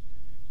abuse,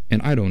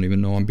 and I don't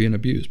even know I'm being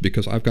abused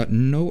because I've got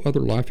no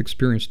other life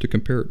experience to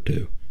compare it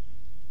to.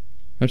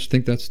 I just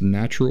think that's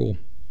natural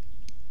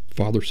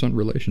father-son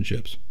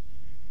relationships.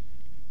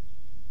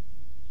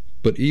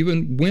 But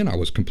even when I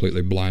was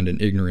completely blind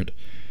and ignorant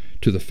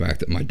to the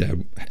fact that my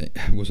dad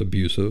was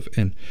abusive,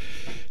 and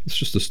it's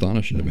just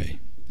astonishing to me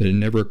that it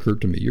never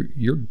occurred to me,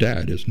 your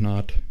dad is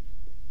not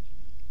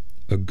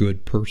a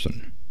good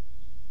person.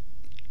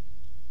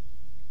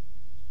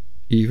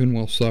 Even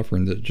while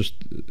suffering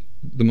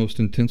the most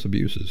intense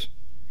abuses.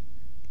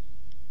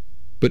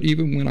 But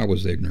even when I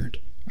was ignorant,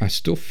 I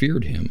still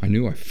feared him. I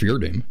knew I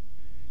feared him,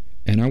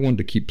 and I wanted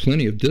to keep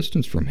plenty of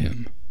distance from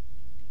him.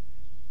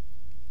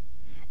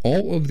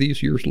 All of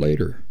these years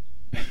later,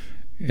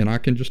 and I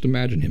can just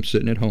imagine him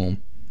sitting at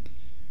home,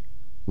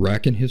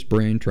 racking his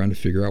brain trying to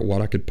figure out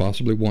what I could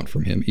possibly want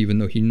from him, even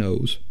though he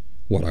knows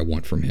what I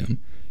want from him.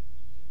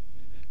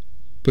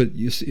 But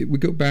you see, we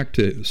go back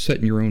to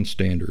setting your own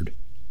standard,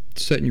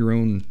 setting your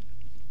own,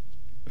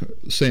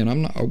 saying,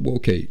 I'm not,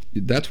 okay,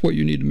 that's what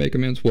you need to make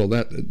amends. Well,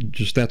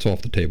 that's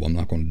off the table. I'm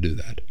not going to do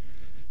that.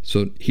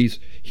 So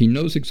he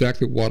knows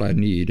exactly what I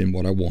need and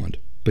what I want,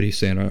 but he's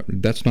saying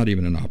that's not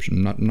even an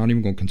option. I'm not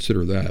even going to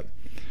consider that.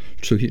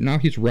 So now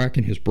he's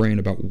racking his brain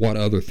about what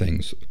other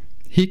things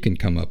he can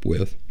come up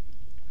with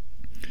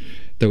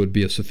that would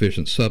be a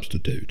sufficient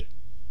substitute.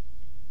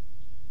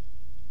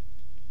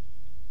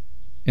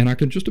 And I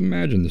can just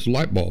imagine this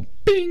light bulb,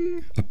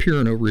 bing,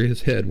 appearing over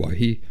his head while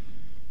he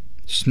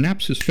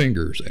snaps his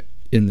fingers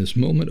in this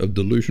moment of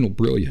delusional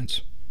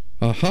brilliance.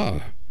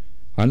 Aha!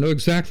 I know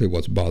exactly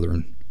what's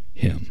bothering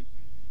him.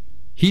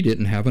 He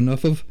didn't have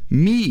enough of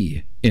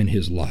me in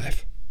his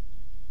life.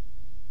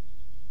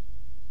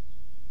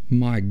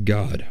 My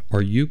God,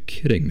 are you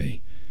kidding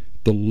me?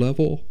 The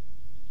level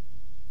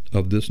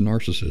of this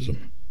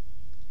narcissism.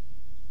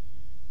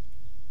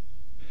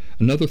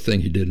 Another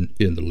thing he did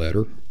in the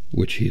letter,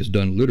 which he has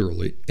done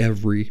literally in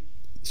every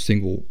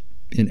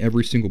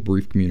single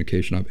brief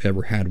communication I've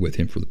ever had with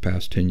him for the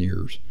past 10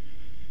 years.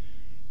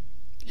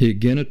 He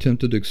again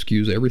attempted to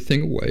excuse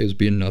everything away as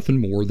being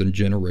nothing more than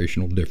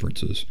generational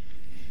differences,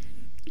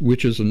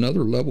 which is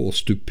another level of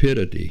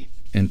stupidity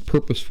and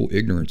purposeful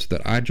ignorance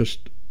that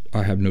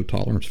I have no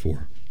tolerance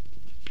for.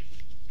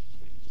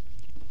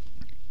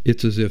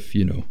 It's as if,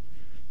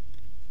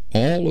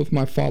 all of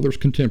my father's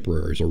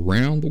contemporaries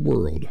around the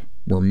world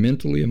were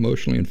mentally,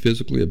 emotionally, and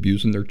physically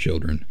abusing their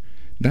children.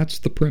 That's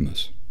the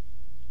premise.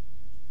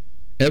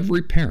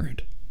 Every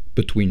parent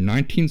between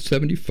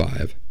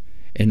 1975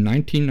 and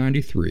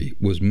 1993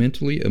 was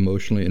mentally,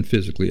 emotionally, and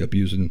physically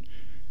abusing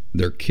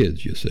their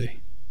kids, you see.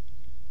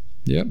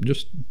 Yep,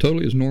 just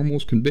totally as normal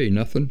as can be.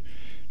 Nothing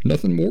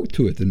more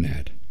to it than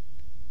that.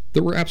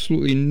 There were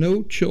absolutely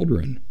no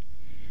children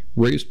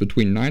raised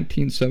between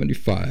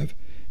 1975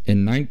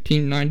 and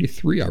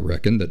 1993, I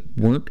reckon, that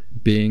weren't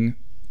being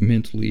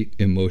mentally,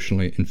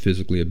 emotionally, and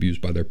physically abused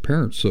by their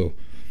parents. So,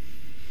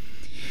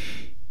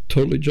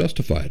 totally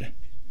justified.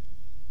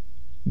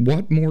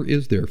 What more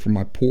is there for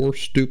my poor,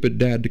 stupid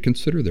dad to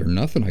consider there?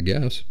 Nothing, I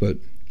guess, but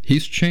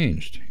he's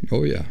changed.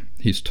 Oh yeah,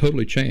 he's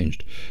totally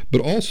changed.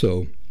 But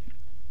also,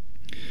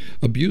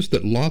 abuse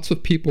that lots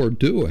of people are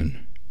doing,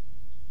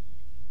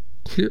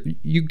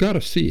 you got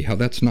to see how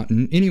that's not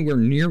anywhere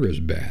near as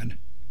bad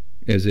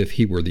as if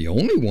he were the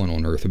only one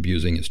on earth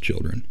abusing his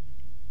children.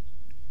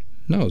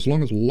 No, as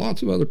long as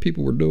lots of other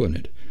people were doing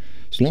it,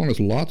 as long as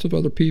lots of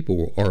other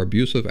people are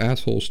abusive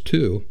assholes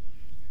too,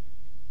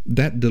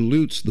 that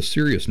dilutes the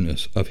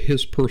seriousness of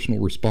his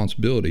personal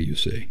responsibility, you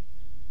see.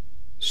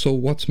 So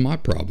what's my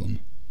problem?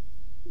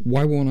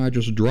 Why won't I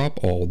just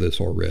drop all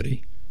this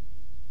already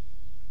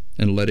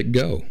and let it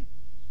go?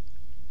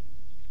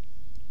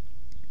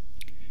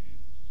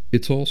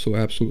 It's also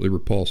absolutely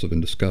repulsive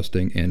and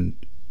disgusting and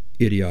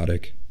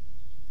idiotic.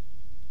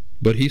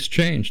 But he's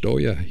changed. Oh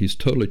yeah, he's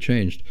totally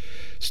changed.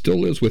 Still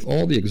lives with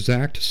all the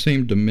exact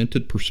same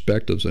demented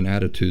perspectives and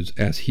attitudes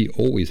as he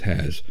always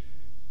has.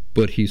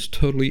 But he's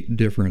totally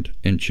different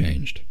and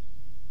changed.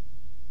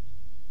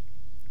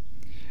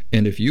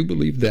 And if you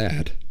believe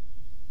that,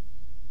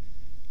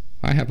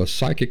 I have a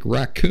psychic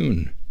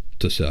raccoon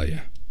to sell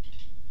you.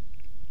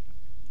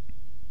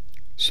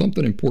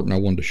 Something important I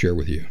wanted to share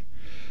with you.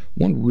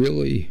 One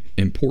really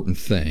important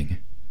thing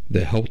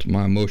that helped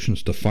my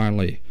emotions to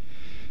finally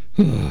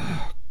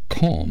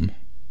calm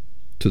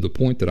to the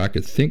point that I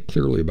could think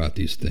clearly about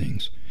these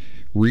things,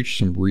 reach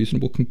some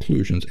reasonable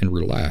conclusions, and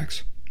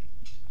relax,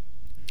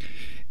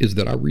 is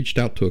that I reached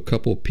out to a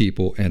couple of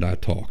people and I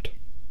talked.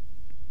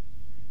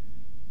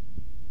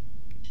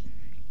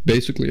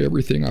 Basically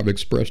everything I've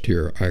expressed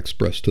here, I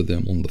expressed to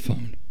them on the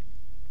phone.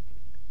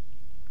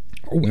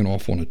 I went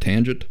off on a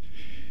tangent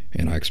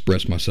and I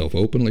expressed myself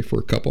openly for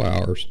a couple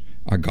hours.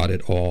 I got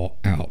it all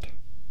out.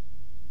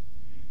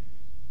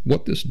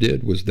 What this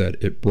did was that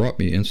it brought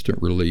me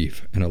instant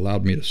relief and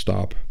allowed me to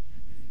stop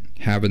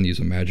having these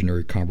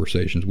imaginary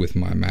conversations with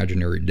my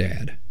imaginary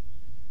dad.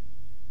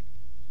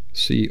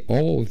 See,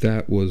 all of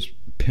that was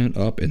pent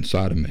up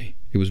inside of me.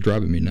 It was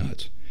driving me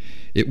nuts.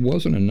 It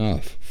wasn't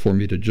enough for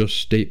me to just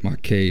state my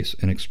case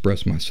and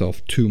express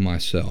myself to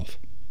myself.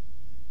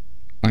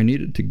 I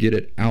needed to get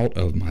it out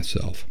of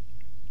myself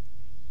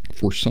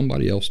for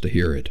somebody else to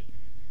hear it.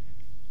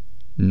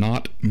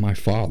 Not my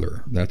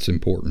father. That's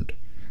important.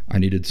 I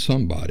needed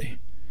somebody,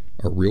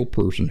 a real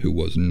person who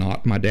was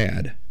not my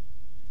dad,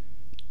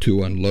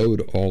 to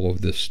unload all of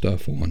this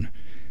stuff on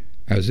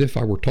as if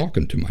I were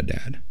talking to my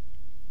dad,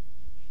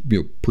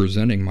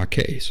 presenting my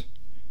case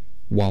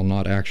while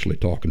not actually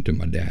talking to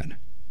my dad.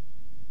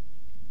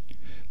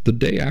 The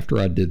day after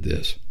I did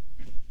this,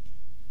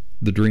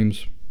 the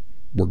dreams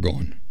were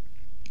gone.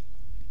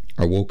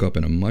 I woke up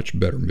in a much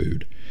better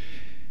mood,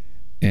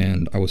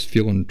 and I was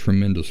feeling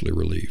tremendously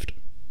relieved.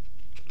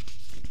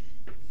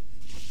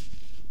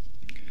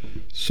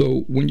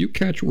 So when you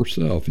catch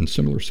yourself in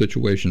similar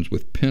situations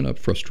with pent-up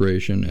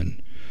frustration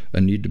and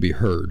a need to be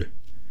heard,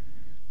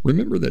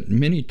 remember that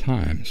many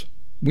times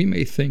we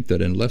may think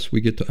that unless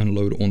we get to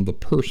unload on the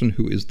person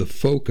who is the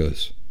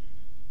focus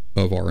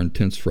of our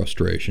intense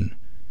frustration,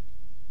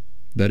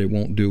 that it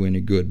won't do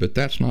any good, but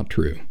that's not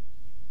true.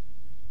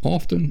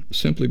 Often,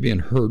 simply being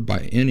heard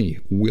by any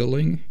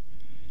willing,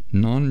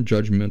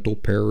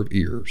 non-judgmental pair of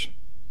ears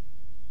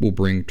will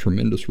bring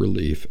tremendous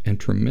relief, and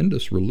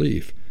tremendous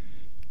relief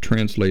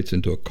translates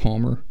into a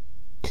calmer,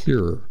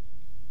 clearer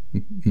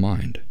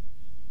mind.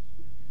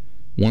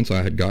 Once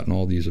I had gotten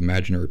all these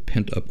imaginary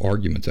pent-up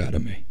arguments out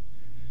of me,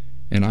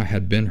 and I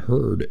had been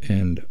heard,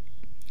 and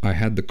I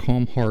had the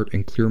calm heart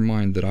and clear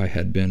mind that I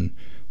had been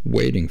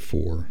waiting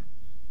for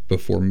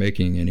before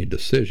making any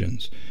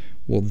decisions,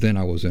 well, then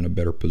I was in a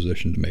better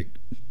position to make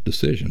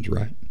decisions,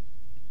 right?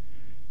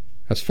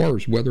 As far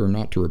as whether or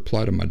not to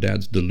reply to my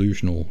dad's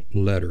delusional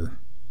letter,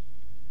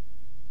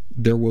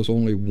 there was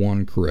only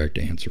one correct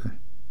answer.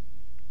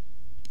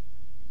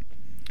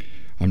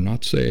 I'm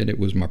not saying it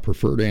was my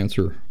preferred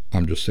answer.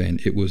 I'm just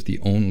saying it was the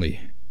only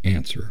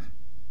answer.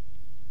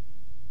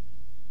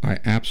 I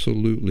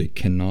absolutely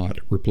cannot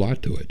reply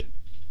to it.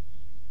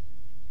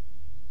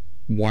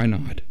 Why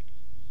not?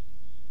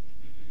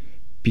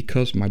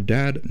 Because my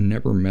dad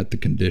never met the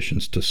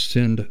conditions to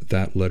send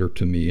that letter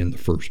to me in the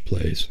first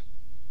place.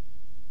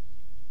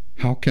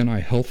 How can I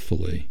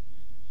healthfully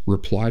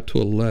reply to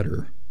a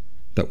letter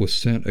that was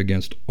sent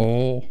against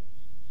all,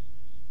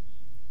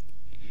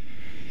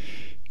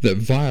 that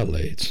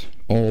violates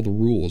all the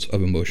rules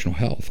of emotional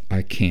health?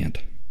 I can't.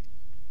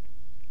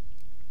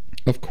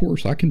 Of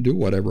course, I can do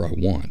whatever I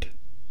want,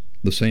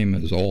 the same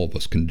as all of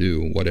us can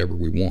do whatever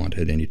we want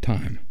at any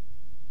time.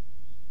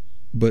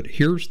 But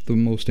here's the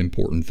most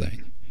important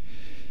thing.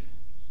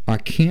 I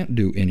can't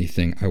do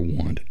anything I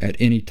want at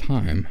any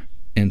time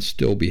and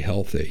still be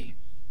healthy.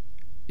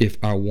 If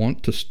I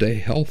want to stay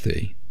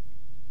healthy,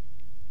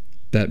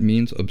 that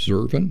means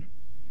observing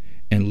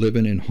and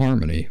living in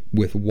harmony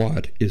with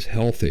what is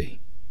healthy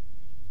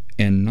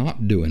and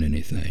not doing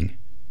anything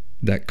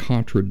that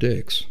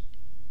contradicts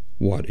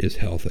what is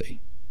healthy.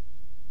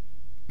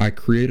 I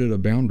created a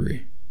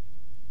boundary.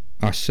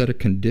 I set a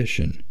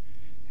condition,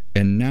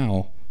 and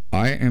now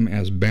I am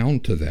as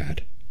bound to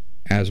that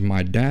as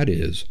my dad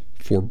is,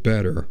 for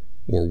better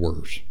or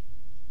worse.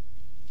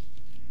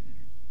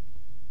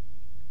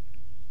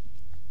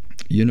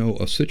 You know,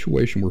 a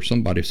situation where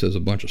somebody says a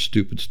bunch of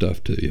stupid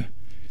stuff to you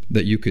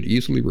that you could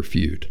easily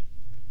refute,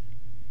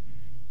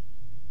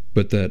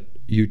 but that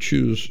you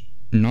choose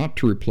not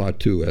to reply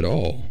to at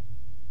all,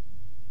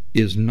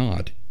 is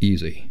not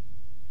easy.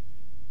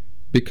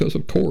 Because,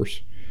 of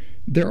course,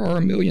 there are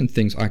a million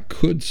things I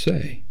could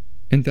say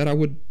and that I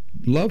would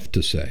love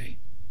to say.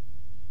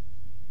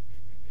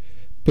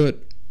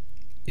 But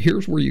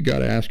here's where you got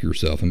to ask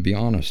yourself and be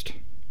honest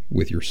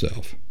with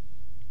yourself.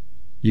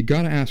 You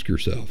got to ask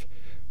yourself,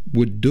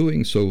 would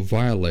doing so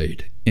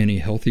violate any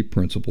healthy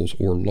principles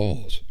or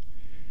laws?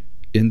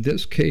 In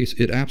this case,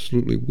 it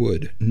absolutely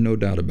would, no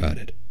doubt about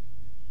it.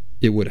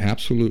 It would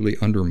absolutely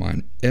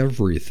undermine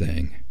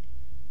everything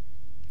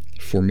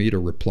for me to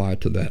reply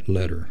to that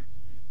letter.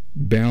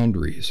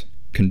 Boundaries,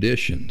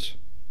 conditions,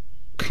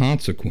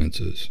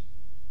 consequences,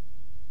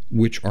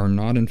 which are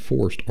not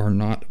enforced, are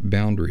not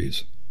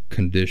boundaries,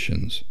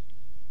 conditions,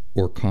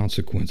 or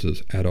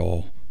consequences at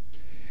all.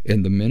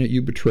 And the minute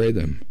you betray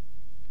them,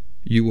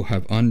 you will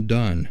have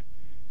undone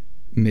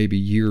maybe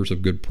years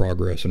of good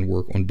progress and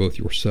work on both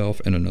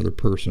yourself and another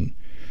person.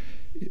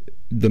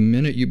 The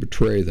minute you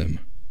betray them,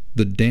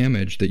 the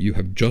damage that you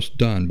have just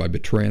done by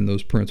betraying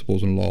those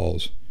principles and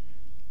laws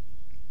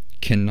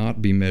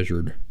cannot be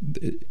measured.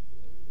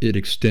 It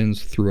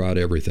extends throughout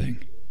everything.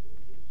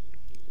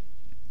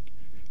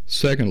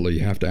 Secondly,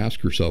 you have to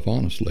ask yourself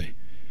honestly,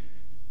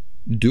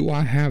 do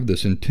I have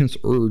this intense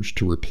urge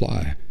to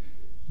reply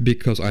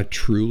because I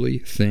truly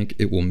think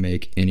it will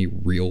make any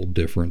real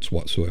difference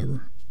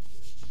whatsoever?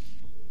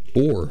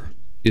 Or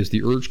is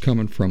the urge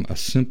coming from a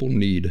simple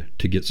need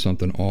to get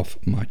something off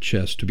my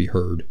chest to be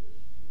heard?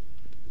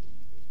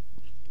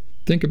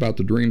 Think about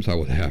the dreams I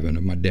was having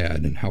of my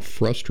dad and how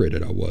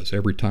frustrated I was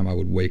every time I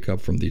would wake up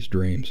from these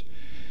dreams.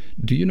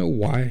 Do you know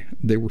why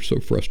they were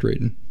so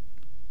frustrating?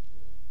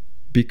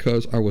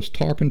 Because I was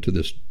talking to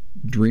this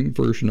dream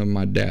version of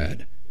my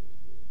dad,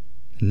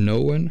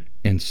 knowing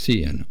and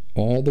seeing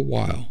all the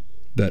while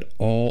that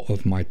all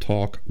of my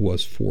talk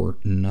was for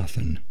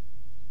nothing.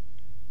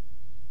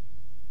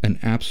 An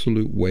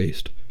absolute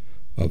waste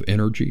of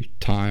energy,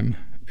 time,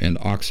 and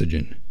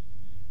oxygen.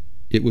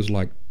 It was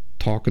like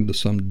talking to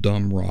some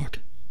dumb rock.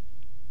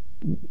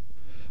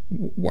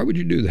 Why would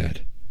you do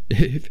that?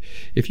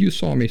 If you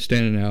saw me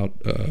standing out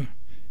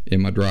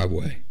in my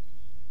driveway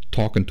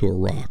talking to a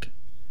rock,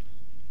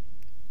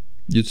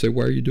 you'd say,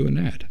 why are you doing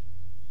that?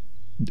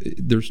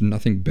 There's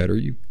nothing better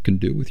you can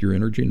do with your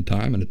energy and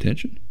time and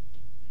attention?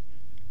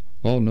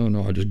 Oh,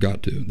 no, I just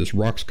got to. This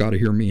rock's got to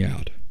hear me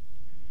out.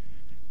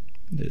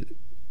 It's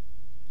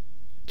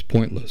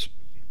pointless.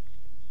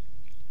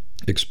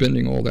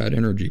 Expending all that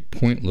energy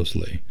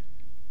pointlessly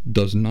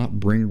does not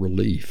bring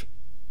relief.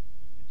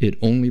 It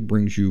only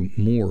brings you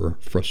more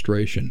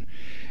frustration.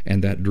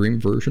 And that dream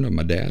version of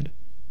my dad,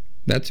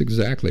 That's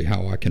exactly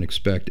how I can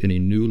expect any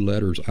new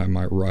letters I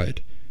might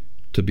write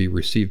to be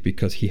received,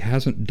 because he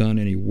hasn't done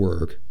any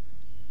work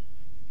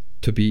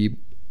to be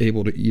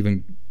able to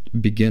even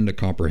begin to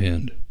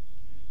comprehend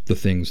the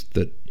things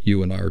that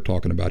you and I are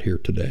talking about here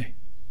today.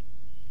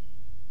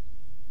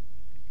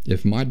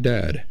 If my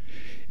dad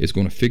is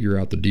going to figure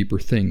out the deeper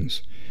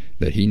things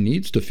that he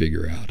needs to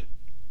figure out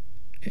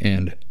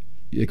and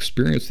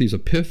experience these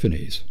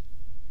epiphanies,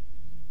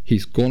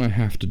 he's going to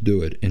have to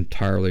do it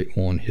entirely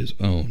on his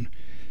own.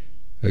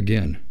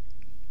 Again,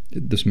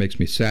 this makes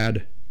me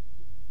sad.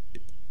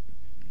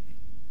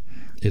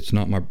 It's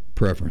not my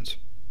preference,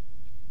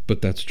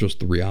 but that's just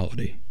the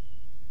reality.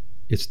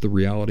 It's the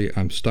reality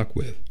I'm stuck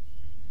with.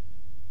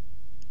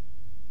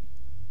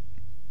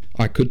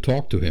 I could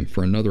talk to him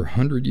for another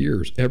 100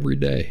 years every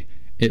day.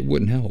 It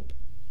wouldn't help.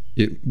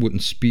 It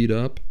wouldn't speed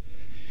up,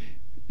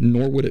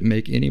 nor would it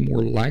make any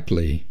more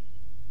likely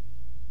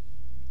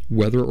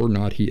whether or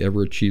not he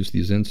ever achieves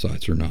these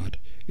insights or not.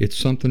 It's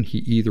something he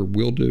either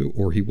will do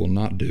or he will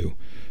not do.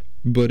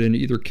 But in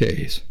either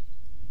case,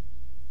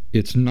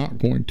 it's not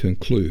going to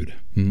include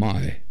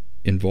my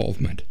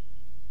involvement.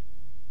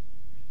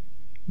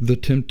 The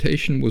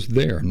temptation was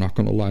there, I'm not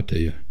going to lie to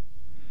you,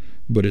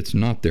 but it's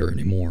not there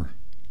anymore.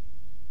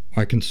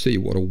 I can see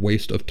what a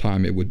waste of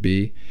time it would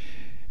be,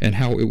 and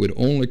how it would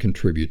only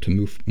contribute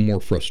to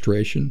more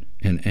frustration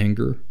and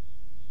anger,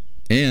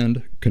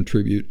 and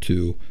contribute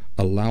to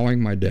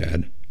allowing my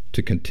dad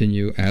to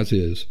continue as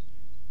is,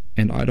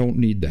 and I don't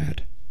need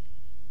that.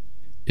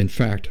 In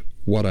fact,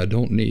 what I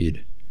don't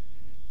need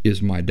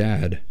is my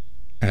dad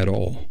at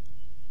all.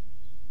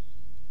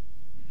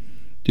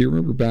 Do you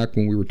remember back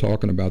when we were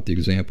talking about the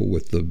example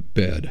with the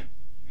bed?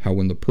 How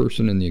when the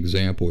person in the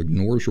example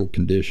ignores your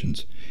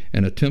conditions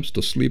and attempts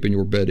to sleep in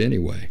your bed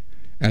anyway,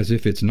 as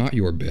if it's not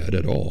your bed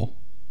at all,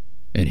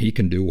 and he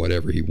can do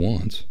whatever he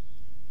wants,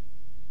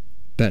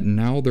 that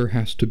now there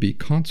has to be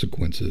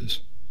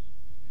consequences.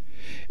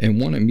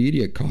 And one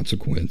immediate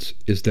consequence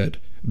is that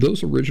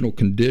those original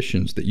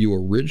conditions that you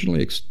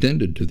originally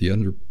extended to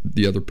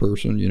the other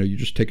person, you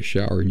just take a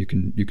shower and you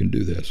can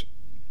do this.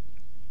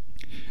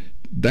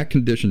 That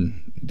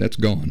condition, that's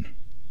gone.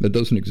 That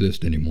doesn't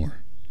exist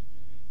anymore,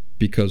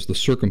 because the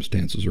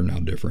circumstances are now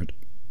different.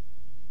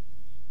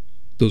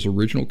 Those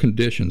original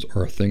conditions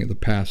are a thing of the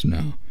past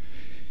now.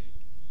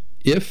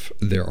 If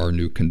there are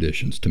new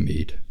conditions to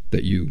meet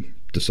that you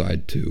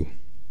decide to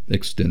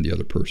extend the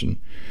other person,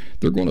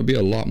 they're going to be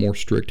a lot more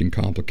strict and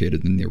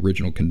complicated than the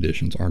original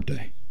conditions, aren't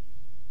they?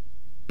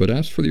 But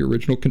as for the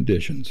original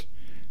conditions,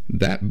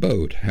 that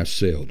boat has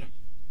sailed.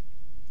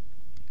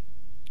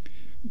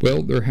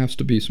 Well, there has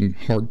to be some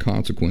hard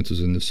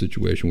consequences in this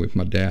situation with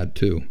my dad,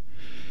 too.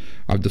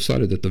 I've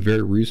decided that the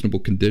very reasonable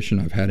condition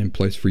I've had in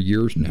place for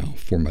years now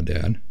for my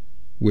dad,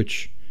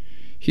 which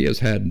he has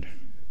had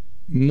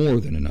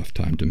more than enough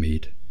time to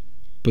meet,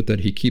 but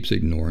that he keeps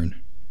ignoring,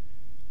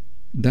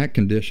 that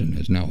condition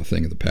is now a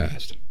thing of the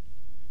past.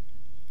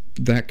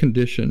 That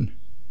condition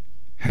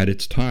had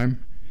its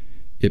time,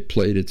 it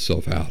played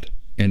itself out,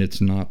 and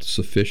it's not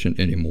sufficient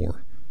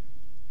anymore,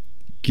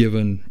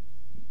 given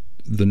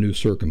the new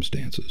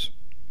circumstances,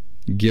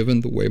 given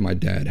the way my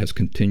dad has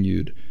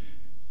continued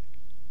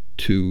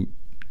to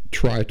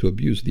try to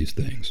abuse these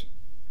things.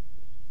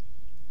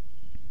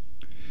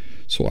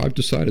 So I've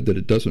decided that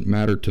it doesn't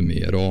matter to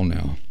me at all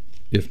now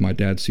if my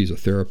dad sees a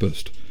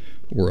therapist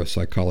or a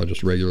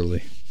psychologist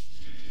regularly.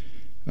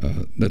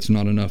 That's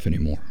not enough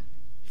anymore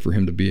for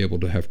him to be able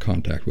to have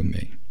contact with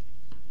me.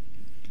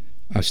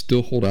 I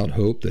still hold out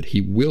hope that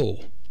he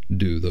will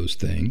do those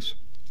things.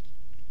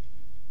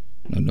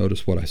 Now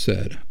notice what I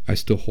said. I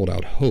still hold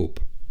out hope.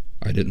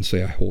 I didn't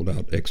say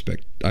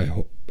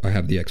I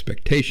have the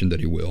expectation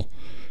that he will,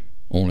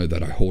 only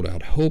that I hold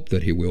out hope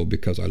that he will,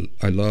 because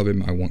I love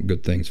him, I want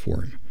good things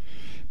for him.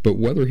 But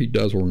whether he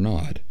does or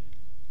not,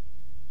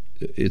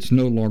 it's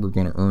no longer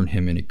going to earn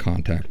him any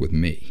contact with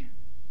me.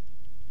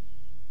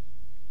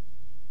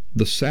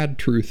 The sad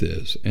truth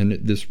is, and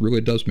this really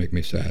does make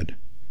me sad,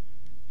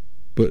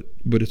 but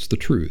it's the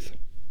truth.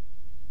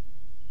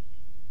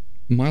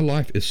 My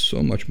life is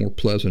so much more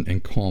pleasant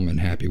and calm and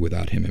happy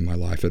without him in my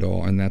life at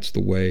all, and that's the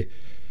way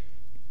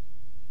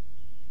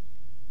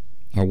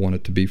I want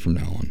it to be from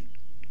now on.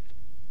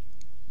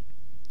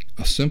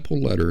 A simple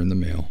letter in the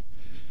mail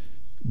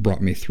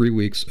brought me 3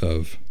 weeks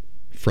of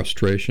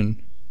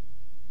frustration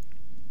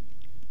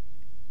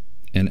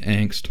and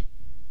angst.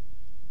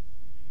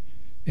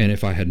 And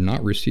if I had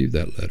not received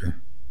that letter,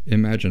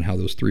 imagine how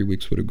those 3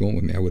 weeks would have gone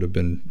with me. I would have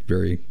been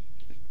very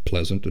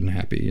pleasant and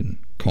happy and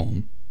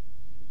calm.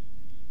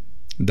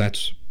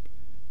 That's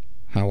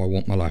how I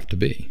want my life to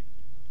be.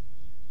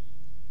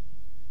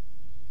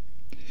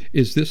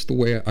 Is this the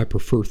way I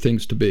prefer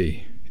things to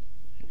be?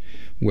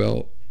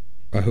 Well,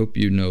 I hope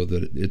you know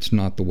that it's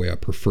not the way I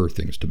prefer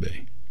things to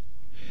be.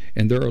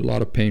 And there are a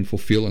lot of painful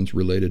feelings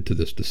related to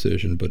this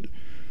decision, but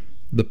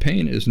the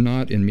pain is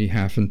not in me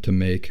having to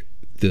make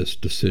this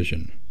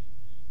decision.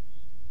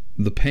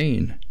 The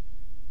pain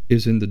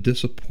is in the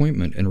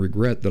disappointment and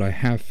regret that I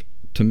have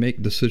to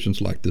make decisions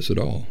like this at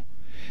all.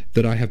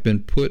 that I have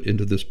been put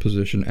into this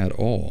position at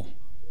all,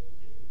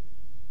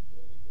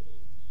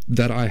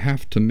 that I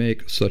have to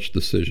make such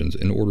decisions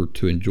in order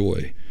to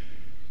enjoy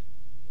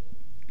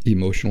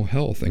emotional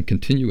health and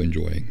continue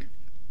enjoying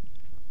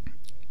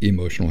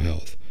emotional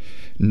health.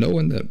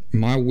 Knowing that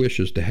my wish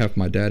is to have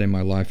my dad in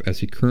my life as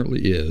he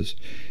currently is,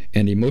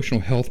 and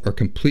emotional health are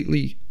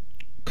completely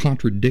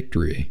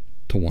contradictory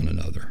to one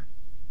another,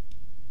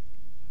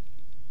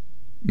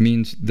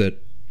 means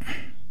that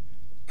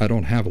I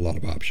don't have a lot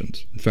of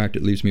options. In fact,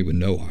 it leaves me with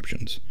no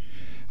options.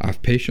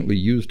 I've patiently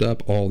used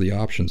up all the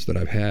options that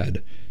I've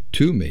had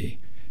to me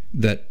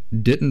that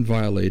didn't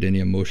violate any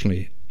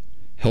emotionally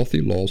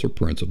healthy laws or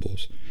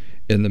principles,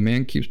 and the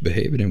man keeps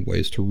behaving in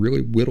ways to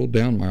really whittle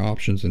down my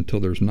options until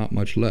there's not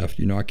much left.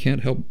 I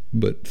can't help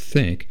but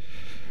think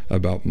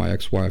about my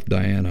ex-wife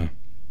Diana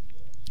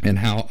and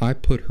how I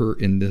put her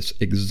in this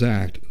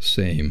exact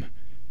same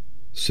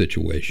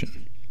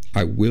situation.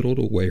 I whittled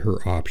away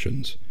her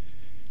options,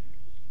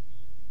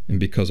 and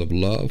because of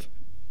love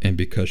and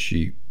because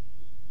she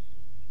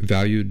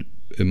valued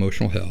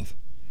emotional health,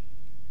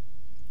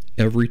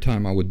 every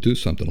time I would do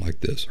something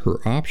like this, her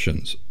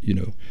options,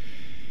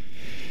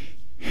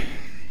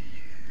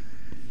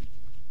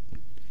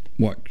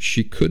 what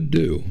she could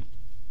do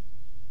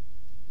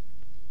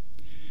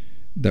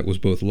that was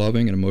both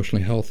loving and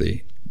emotionally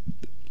healthy,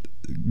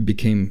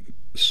 became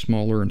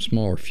smaller and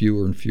smaller,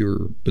 fewer and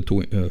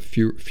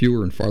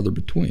farther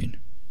between,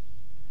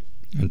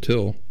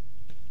 until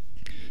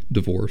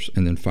divorce.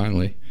 And then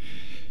finally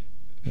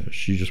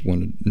she just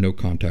wanted no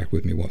contact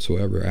with me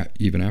whatsoever,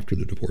 even after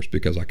the divorce,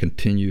 because I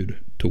continued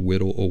to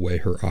whittle away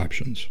her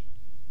options.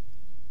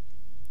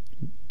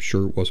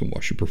 Sure, it wasn't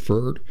what she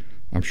preferred.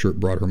 I'm sure it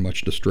brought her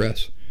much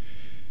distress,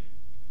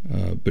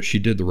 but she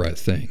did the right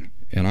thing,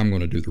 and I'm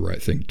going to do the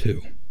right thing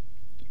too,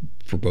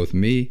 for both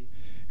me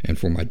and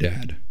for my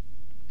dad.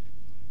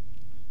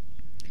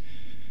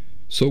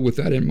 So with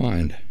that in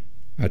mind,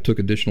 I took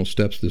additional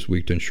steps this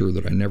week to ensure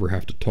that I never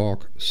have to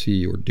talk,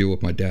 see, or deal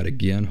with my dad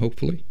again,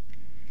 hopefully.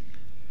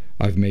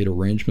 I've made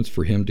arrangements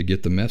for him to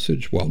get the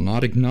message while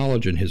not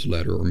acknowledging his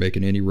letter or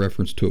making any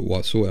reference to it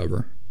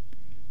whatsoever.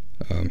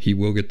 He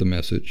will get the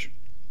message.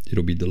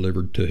 It'll be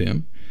delivered to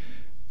him,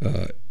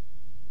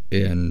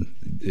 and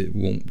it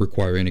won't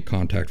require any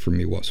contact from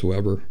me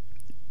whatsoever,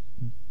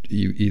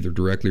 either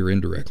directly or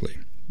indirectly,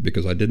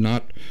 because I did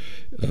not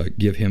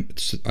give him,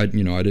 I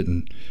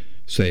didn't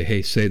say,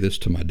 hey, say this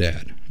to my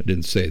dad. I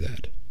didn't say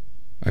that.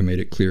 I made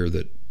it clear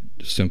that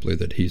simply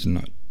that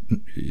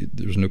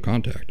there's no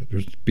contact.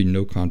 There's been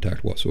no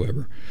contact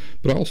whatsoever.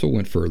 But I also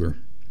went further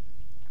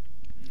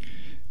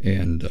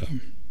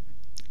and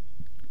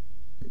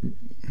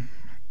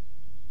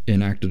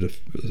enacted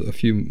a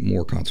few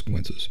more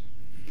consequences.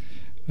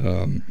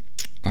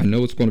 I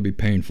know it's going to be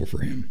painful for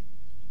him,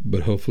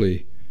 but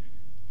hopefully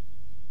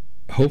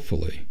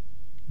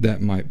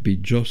that might be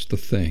just the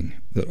thing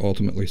that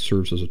ultimately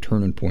serves as a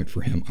turning point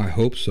for him. I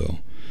hope so,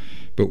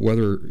 but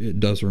whether it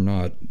does or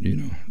not,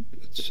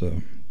 it's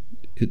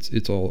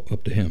all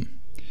up to him.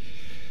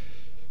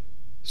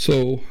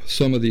 So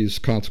some of these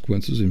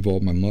consequences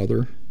involve my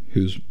mother,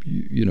 who's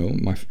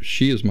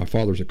she is my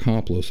father's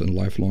accomplice and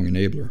lifelong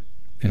enabler,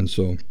 and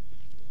so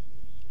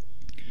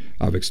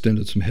I've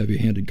extended some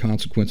heavy-handed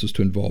consequences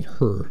to involve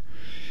her.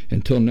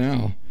 Until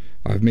now,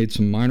 I've made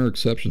some minor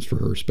exceptions for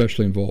her,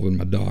 especially involving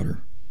my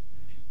daughter.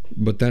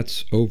 But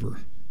that's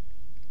over.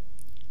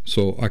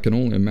 So I can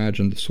only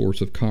imagine the sorts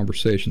of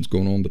conversations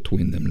going on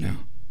between them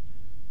now.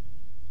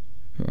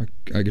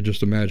 I could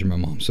just imagine my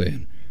mom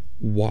saying,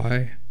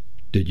 "Why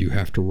did you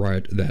have to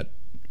write that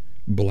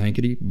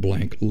blankety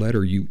blank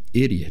letter, you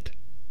idiot?"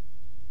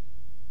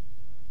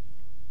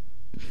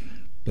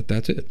 But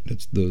that's it.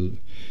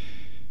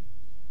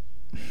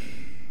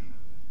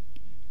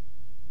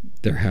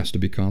 There has to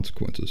be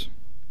consequences.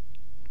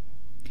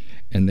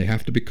 And they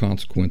have to be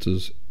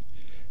consequences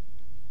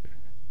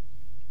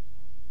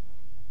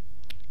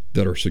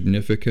that are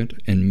significant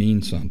and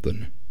mean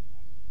something.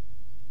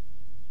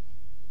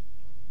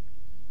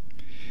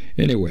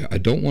 Anyway, I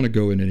don't want to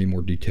go into any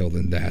more detail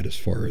than that as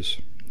far as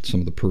some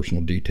of the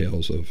personal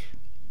details of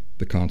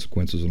the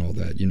consequences and all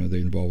that.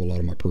 They involve a lot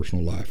of my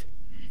personal life.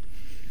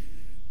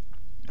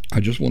 I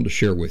just wanted to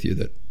share with you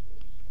that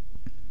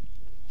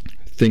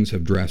things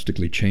have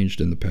drastically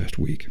changed in the past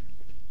week.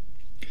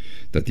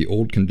 That the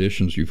old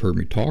conditions you've heard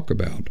me talk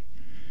about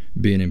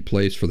being in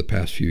place for the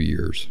past few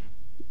years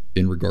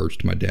in regards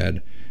to my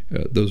dad,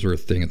 those are a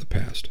thing of the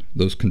past.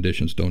 Those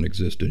conditions don't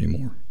exist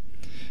anymore.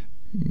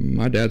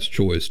 My dad's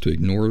choice to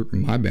ignore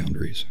my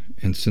boundaries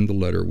and send the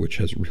letter, which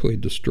has really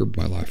disturbed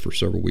my life for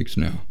several weeks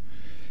now,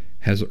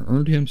 has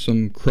earned him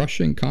some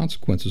crushing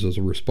consequences as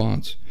a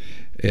response.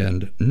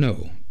 And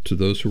no, to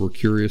those who were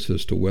curious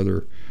as to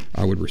whether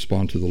I would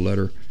respond to the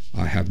letter,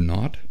 I have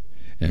not,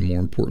 and more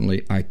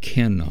importantly, I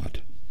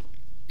cannot.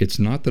 It's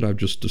not that I've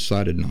just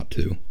decided not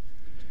to.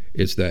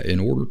 It's that in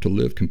order to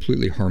live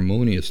completely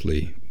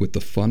harmoniously with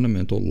the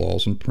fundamental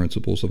laws and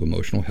principles of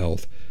emotional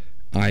health,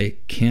 I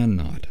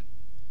cannot.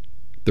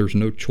 There's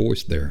no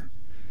choice there.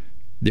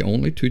 The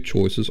only two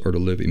choices are to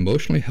live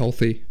emotionally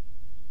healthy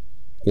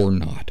or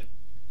not.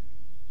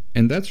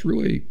 And that's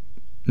really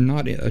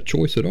not a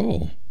choice at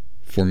all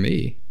for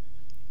me,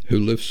 who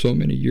lived so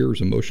many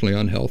years emotionally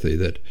unhealthy,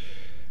 that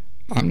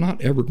I'm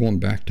not ever going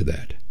back to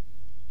that.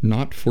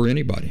 Not for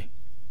anybody.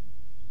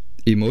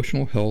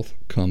 Emotional health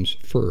comes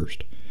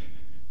first.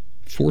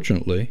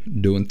 Fortunately,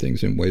 doing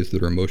things in ways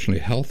that are emotionally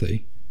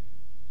healthy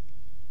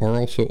are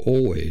also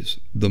always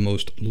the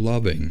most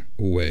loving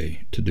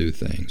way to do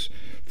things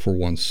for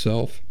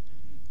oneself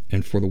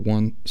and for the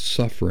one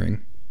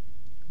suffering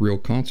real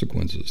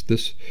consequences.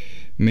 This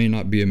may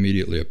not be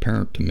immediately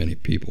apparent to many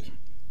people,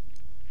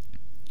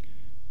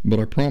 but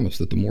I promise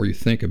that the more you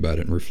think about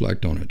it and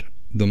reflect on it,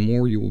 the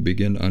more you will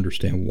begin to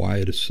understand why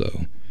it is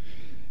so.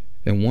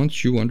 And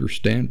once you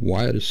understand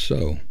why it is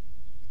so,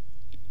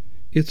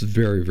 it's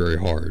very, very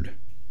hard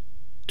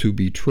to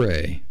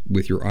betray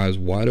with your eyes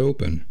wide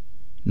open,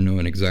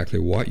 knowing exactly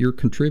what you're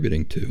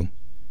contributing to.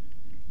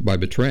 By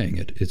betraying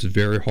it, it's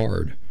very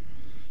hard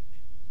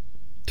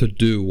to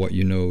do what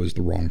you know is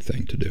the wrong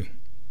thing to do,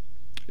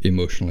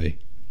 emotionally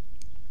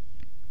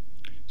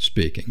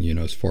speaking,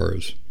 as far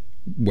as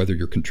whether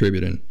you're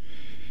contributing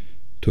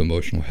to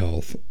emotional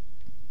health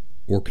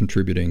or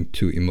contributing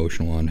to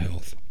emotional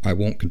unhealth. I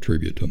won't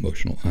contribute to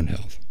emotional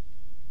unhealth.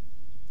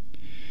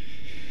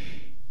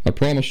 I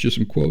promised you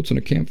some quotes and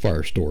a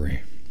campfire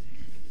story.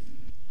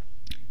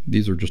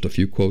 These are just a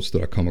few quotes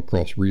that I come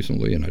across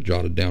recently and I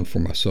jotted down for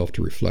myself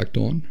to reflect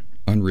on,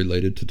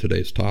 unrelated to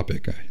today's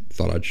topic. I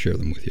thought I'd share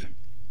them with you.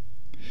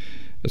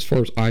 As far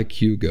as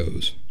IQ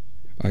goes,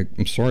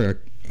 I'm sorry,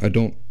 I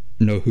don't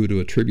know who to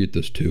attribute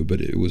this to, but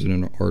it was in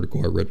an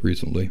article I read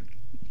recently.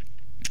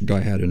 The guy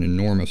had an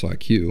enormous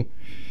IQ.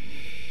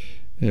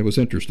 And it was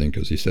interesting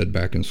because he said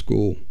back in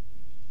school,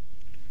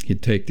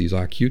 he'd take these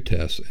IQ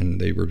tests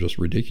and they were just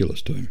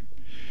ridiculous to him.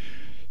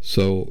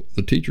 So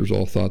the teachers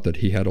all thought that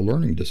he had a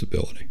learning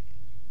disability.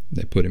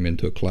 They put him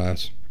into a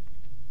class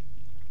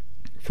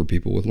for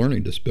people with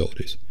learning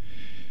disabilities.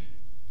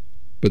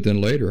 But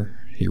then later,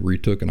 he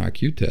retook an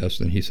IQ test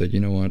and he said, you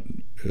know what,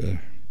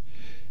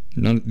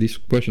 none of these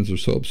questions are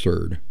so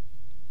absurd.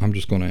 I'm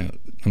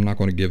not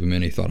going to give him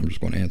any thought. I'm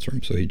just going to answer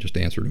them. So he just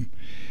answered them.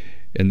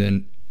 And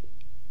then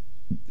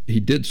he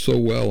did so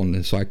well in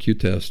this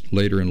IQ test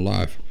later in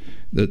life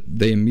that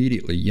they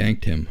immediately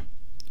yanked him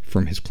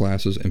from his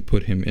classes and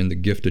put him in the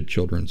gifted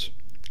children's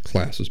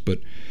classes. But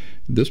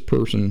this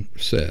person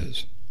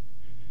says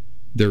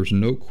there's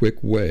no quick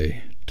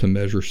way to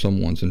measure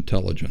someone's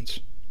intelligence.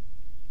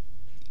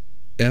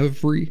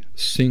 Every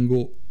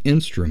single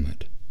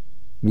instrument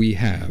we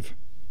have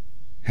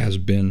has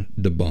been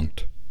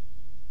debunked.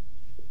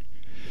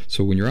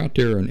 So when you're out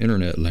there in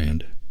internet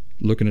land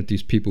looking at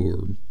these people who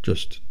are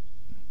just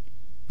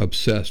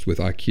obsessed with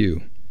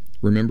IQ,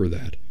 remember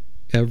that.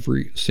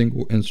 Every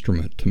single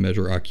instrument to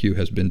measure IQ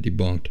has been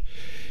debunked.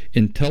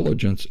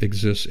 Intelligence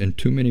exists in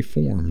too many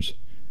forms.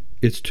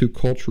 It's too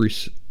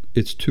culturally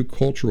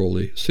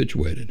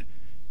situated.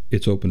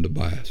 It's open to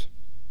bias.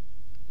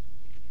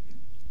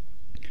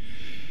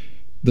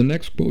 The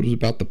next quote is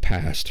about the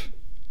past,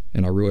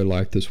 and I really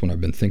like this one.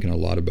 I've been thinking a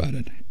lot about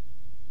it.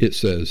 It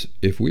says,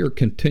 if we are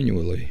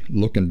continually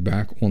looking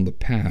back on the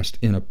past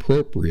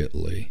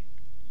inappropriately,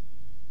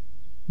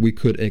 we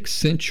could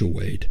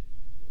accentuate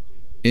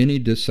any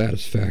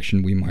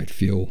dissatisfaction we might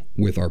feel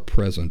with our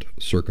present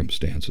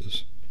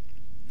circumstances.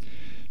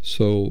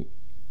 So,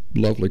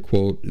 lovely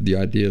quote. The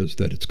idea is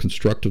that it's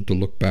constructive to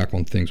look back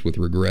on things with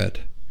regret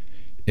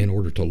in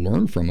order to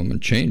learn from them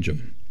and change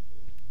them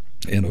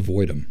and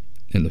avoid them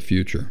in the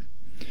future.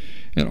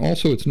 And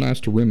also it's nice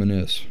to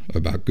reminisce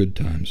about good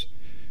times,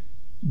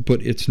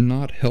 but it's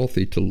not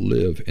healthy to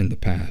live in the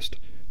past.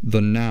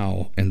 The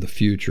now and the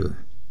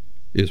future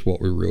is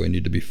what we really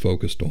need to be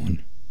focused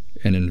on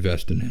and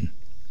investing in.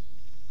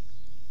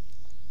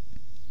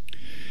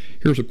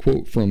 Here's a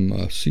quote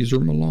from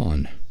Cesar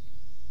Millan.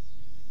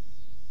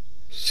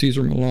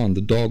 Cesar Millan,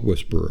 the dog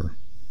whisperer.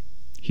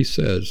 He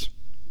says,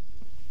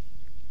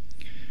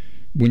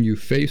 when you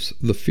face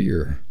the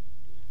fear,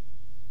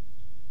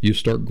 you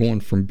start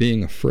going from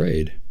being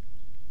afraid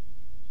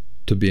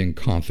to being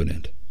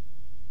confident.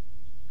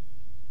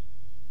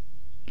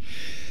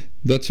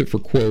 That's it for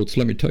quotes.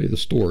 Let me tell you the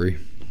story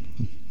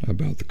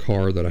about the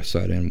car that I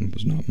sat in. It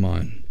was not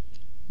mine.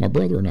 My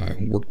brother and I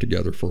worked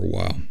together for a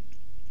while.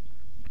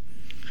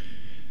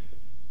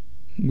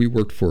 We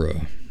worked for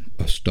a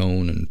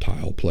stone and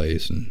tile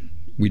place, and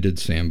we did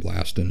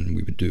sandblasting, and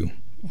we would do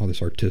all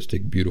this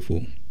artistic,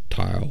 beautiful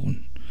tile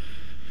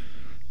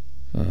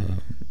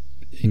and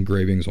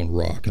engravings on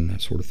rock and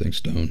that sort of thing,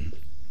 stone.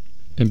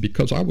 And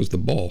because I was the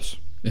boss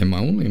and my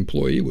only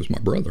employee was my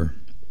brother,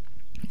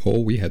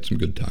 we had some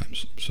good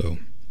times. So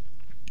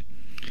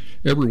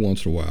every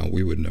once in a while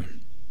we would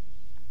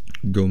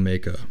go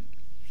make a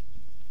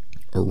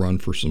run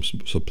for some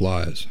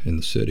supplies in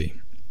the city.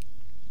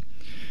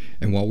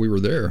 And while we were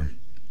there,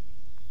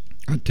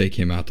 I'd take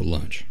him out to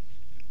lunch.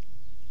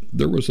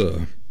 There was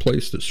a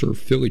place that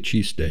served Philly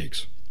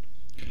cheesesteaks.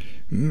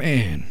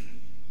 Man,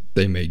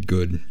 they made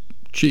good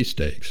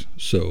cheesesteaks.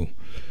 So,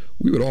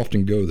 we would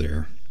often go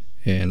there,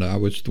 and I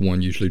was the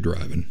one usually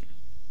driving.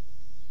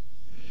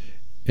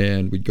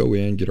 And we'd go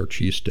in, get our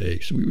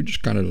cheesesteaks. We would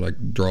just kind of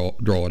like draw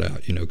it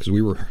out, because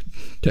we were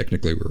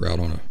out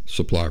on a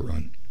supply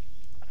run.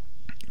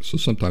 So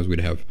sometimes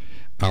we'd have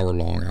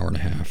hour-long, hour and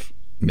a half,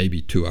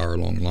 maybe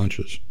 2-hour-long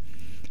lunches,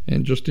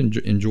 and just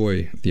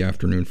enjoy the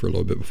afternoon for a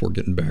little bit before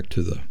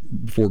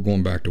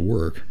going back to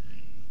work.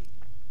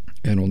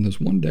 And on this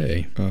one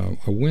day, I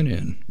went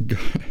in,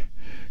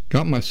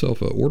 ordered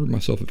myself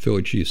a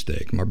Philly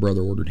cheesesteak. My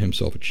brother ordered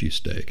himself a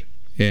cheesesteak,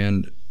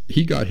 and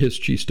he got his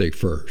cheesesteak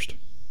first.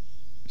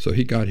 So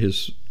he got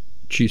his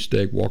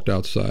cheesesteak, walked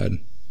outside,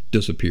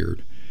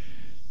 disappeared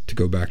to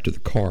go back to the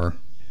car,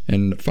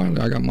 and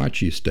finally I got my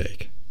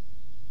cheesesteak.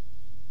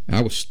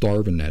 I was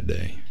starving that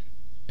day,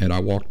 and I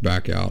walked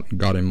back out and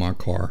got in my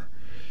car,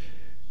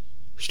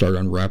 started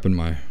unwrapping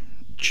my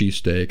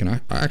cheesesteak, and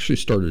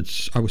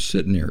I was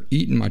sitting there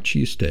eating my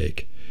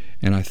cheesesteak,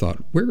 and I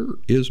thought, where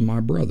is my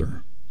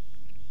brother?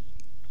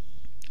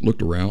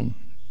 Looked around,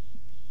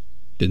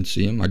 didn't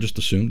see him. I just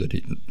assumed that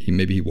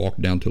he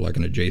walked down to like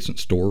an adjacent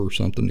store or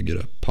something to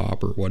get a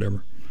pop or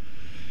whatever.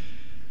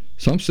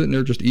 So I'm sitting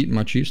there just eating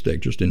my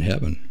cheesesteak, just in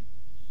heaven,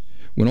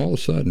 when all of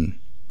a sudden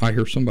I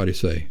hear somebody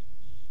say,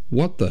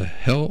 "What the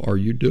hell are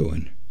you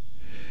doing?"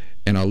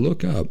 And I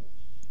look up.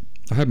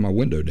 I had my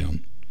window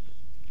down.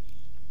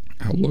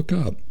 I look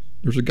up.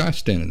 There's a guy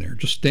standing there,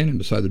 just standing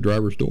beside the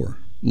driver's door,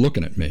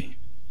 looking at me,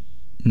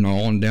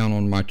 gnawing down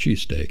on my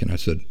cheesesteak. And I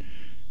said,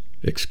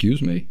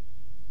 "Excuse me?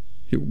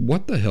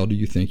 What the hell do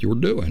you think you're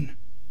doing?"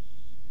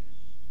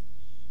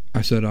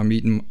 I said, "I'm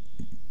eating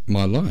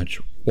my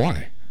lunch."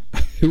 "Why?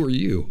 Who are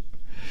you?"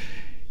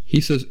 He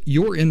says,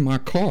 "You're in my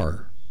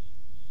car."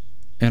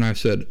 And I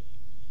said,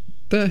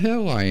 "The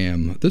hell I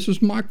am. This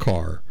is my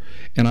car."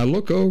 And I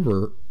look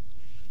over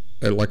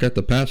at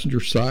the passenger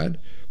side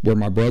where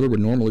my brother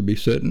would normally be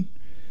sitting,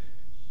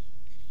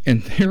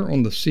 and there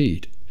on the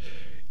seat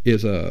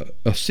is a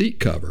seat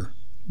cover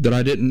that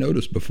I didn't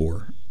notice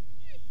before.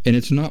 And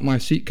it's not my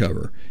seat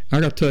cover. I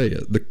got to tell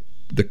you,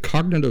 the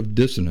cognitive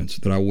dissonance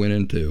that I went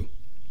into.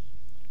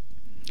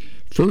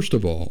 First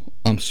of all,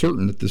 I'm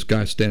certain that this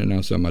guy standing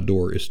outside my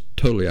door is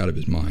totally out of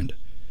his mind.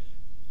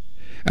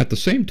 At the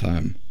same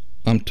time,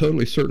 I'm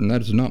totally certain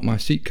that is not my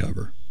seat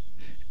cover.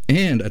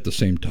 And at the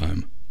same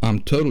time,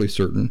 I'm totally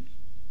certain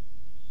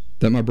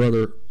that my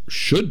brother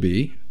should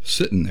be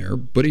sitting there,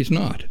 but he's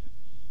not.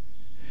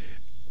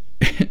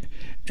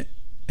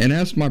 And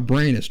as my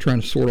brain is trying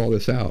to sort all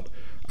this out,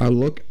 I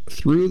look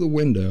through the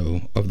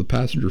window of the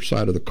passenger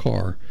side of the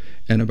car,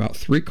 and about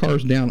 3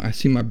 cars down, I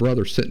see my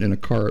brother sitting in a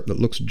car that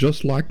looks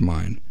just like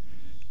mine,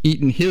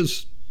 eating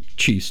his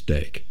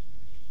cheesesteak.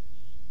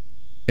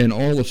 And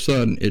all of a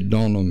sudden, it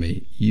dawned on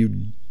me,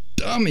 you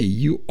dummy,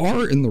 you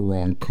are in the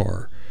wrong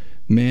car.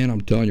 Man,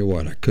 I'm telling you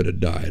what, I could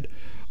have died.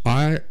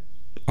 I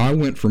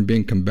went from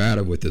being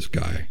combative with this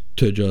guy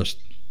to just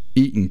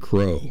eating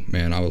crow.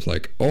 Man, I was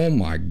like, oh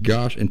my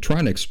gosh, and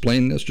trying to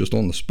explain this just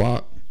on the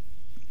spot,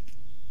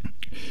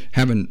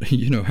 having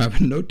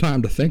no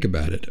time to think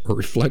about it or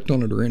reflect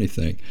on it or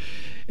anything.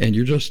 And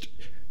you're just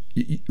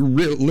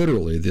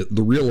literally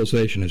the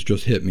realization has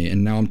just hit me,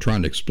 and now I'm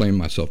trying to explain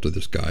myself to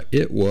this guy.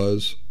 It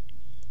was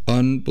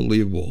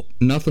unbelievable.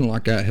 Nothing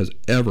like that has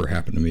ever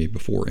happened to me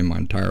before in my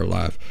entire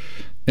life.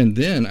 And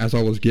then as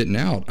I was getting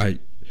out, I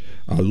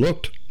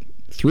looked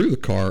through the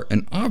car,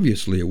 and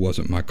obviously it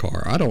wasn't my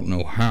car. I don't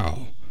know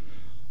how.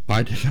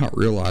 I did not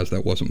realize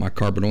that wasn't my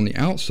car, but on the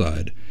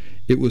outside,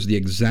 it was the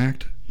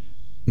exact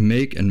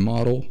make and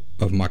model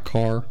of my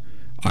car.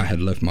 I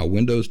had left my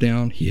windows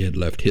down. He had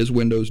left his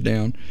windows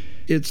down.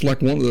 It's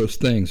like one of those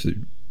things that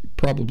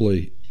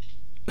probably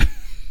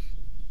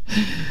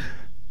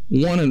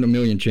 1 in a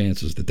million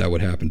chances that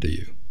would happen to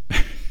you.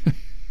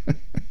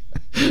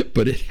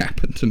 But it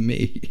happened to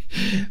me.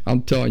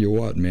 I'm telling you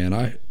what, man,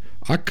 I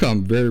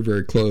come very,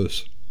 very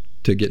close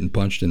to getting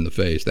punched in the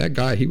face. That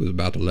guy, he was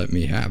about to let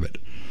me have it.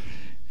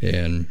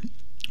 And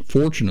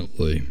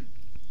fortunately,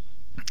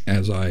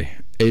 as I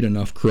ate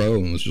enough crow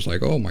and was just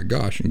like, oh my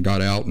gosh, and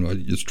got out and I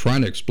was just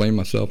trying to explain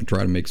myself and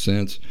try to make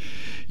sense.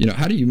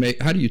 How do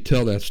you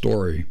tell that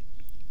story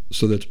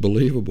so that's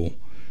believable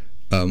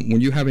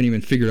when you haven't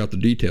even figured out the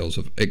details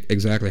of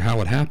exactly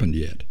how it happened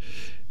yet?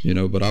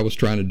 But I was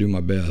trying to do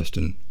my best,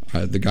 and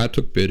the guy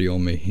took pity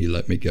on me. He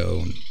let me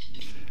go, and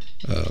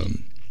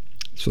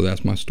so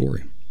that's my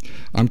story.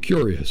 I'm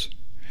curious,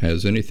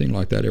 has anything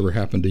like that ever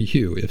happened to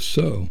you? If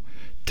so,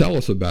 tell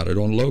us about it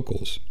on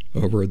Locals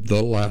over at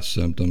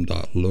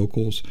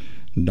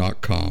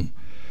thelastsymptom.locals.com,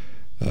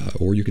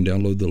 or you can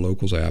download the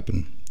Locals app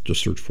and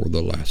just search for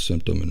The Last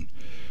Symptom, and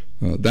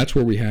that's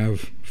where we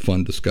have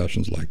fun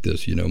discussions like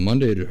this.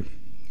 Monday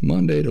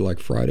to like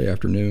Friday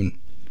afternoon,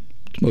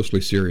 it's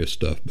mostly serious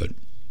stuff, but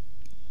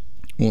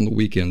on the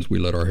weekends we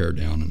let our hair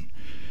down and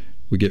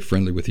we get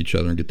friendly with each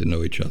other and get to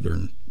know each other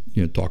and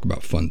talk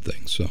about fun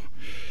things. So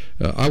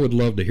I would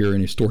love to hear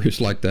any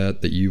stories like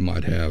that you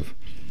might have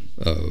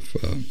of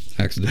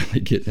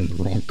accidentally getting in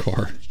the wrong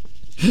car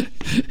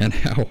and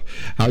how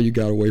you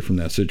got away from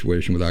that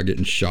situation without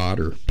getting shot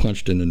or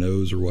punched in the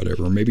nose or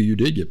whatever. Or maybe you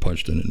did get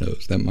punched in the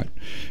nose. That might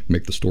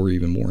make the story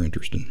even more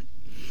interesting.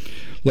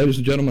 Ladies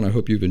and gentlemen, I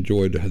hope you've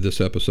enjoyed this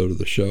episode of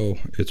the show.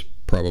 It's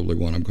probably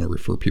one I'm going to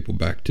refer people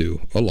back to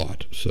a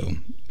lot. So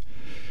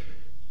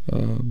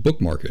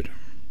bookmark it.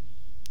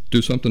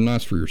 Do something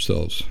nice for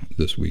yourselves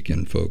this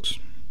weekend, folks.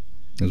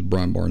 This is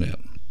Brian Barnett.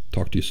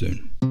 Talk to you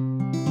soon.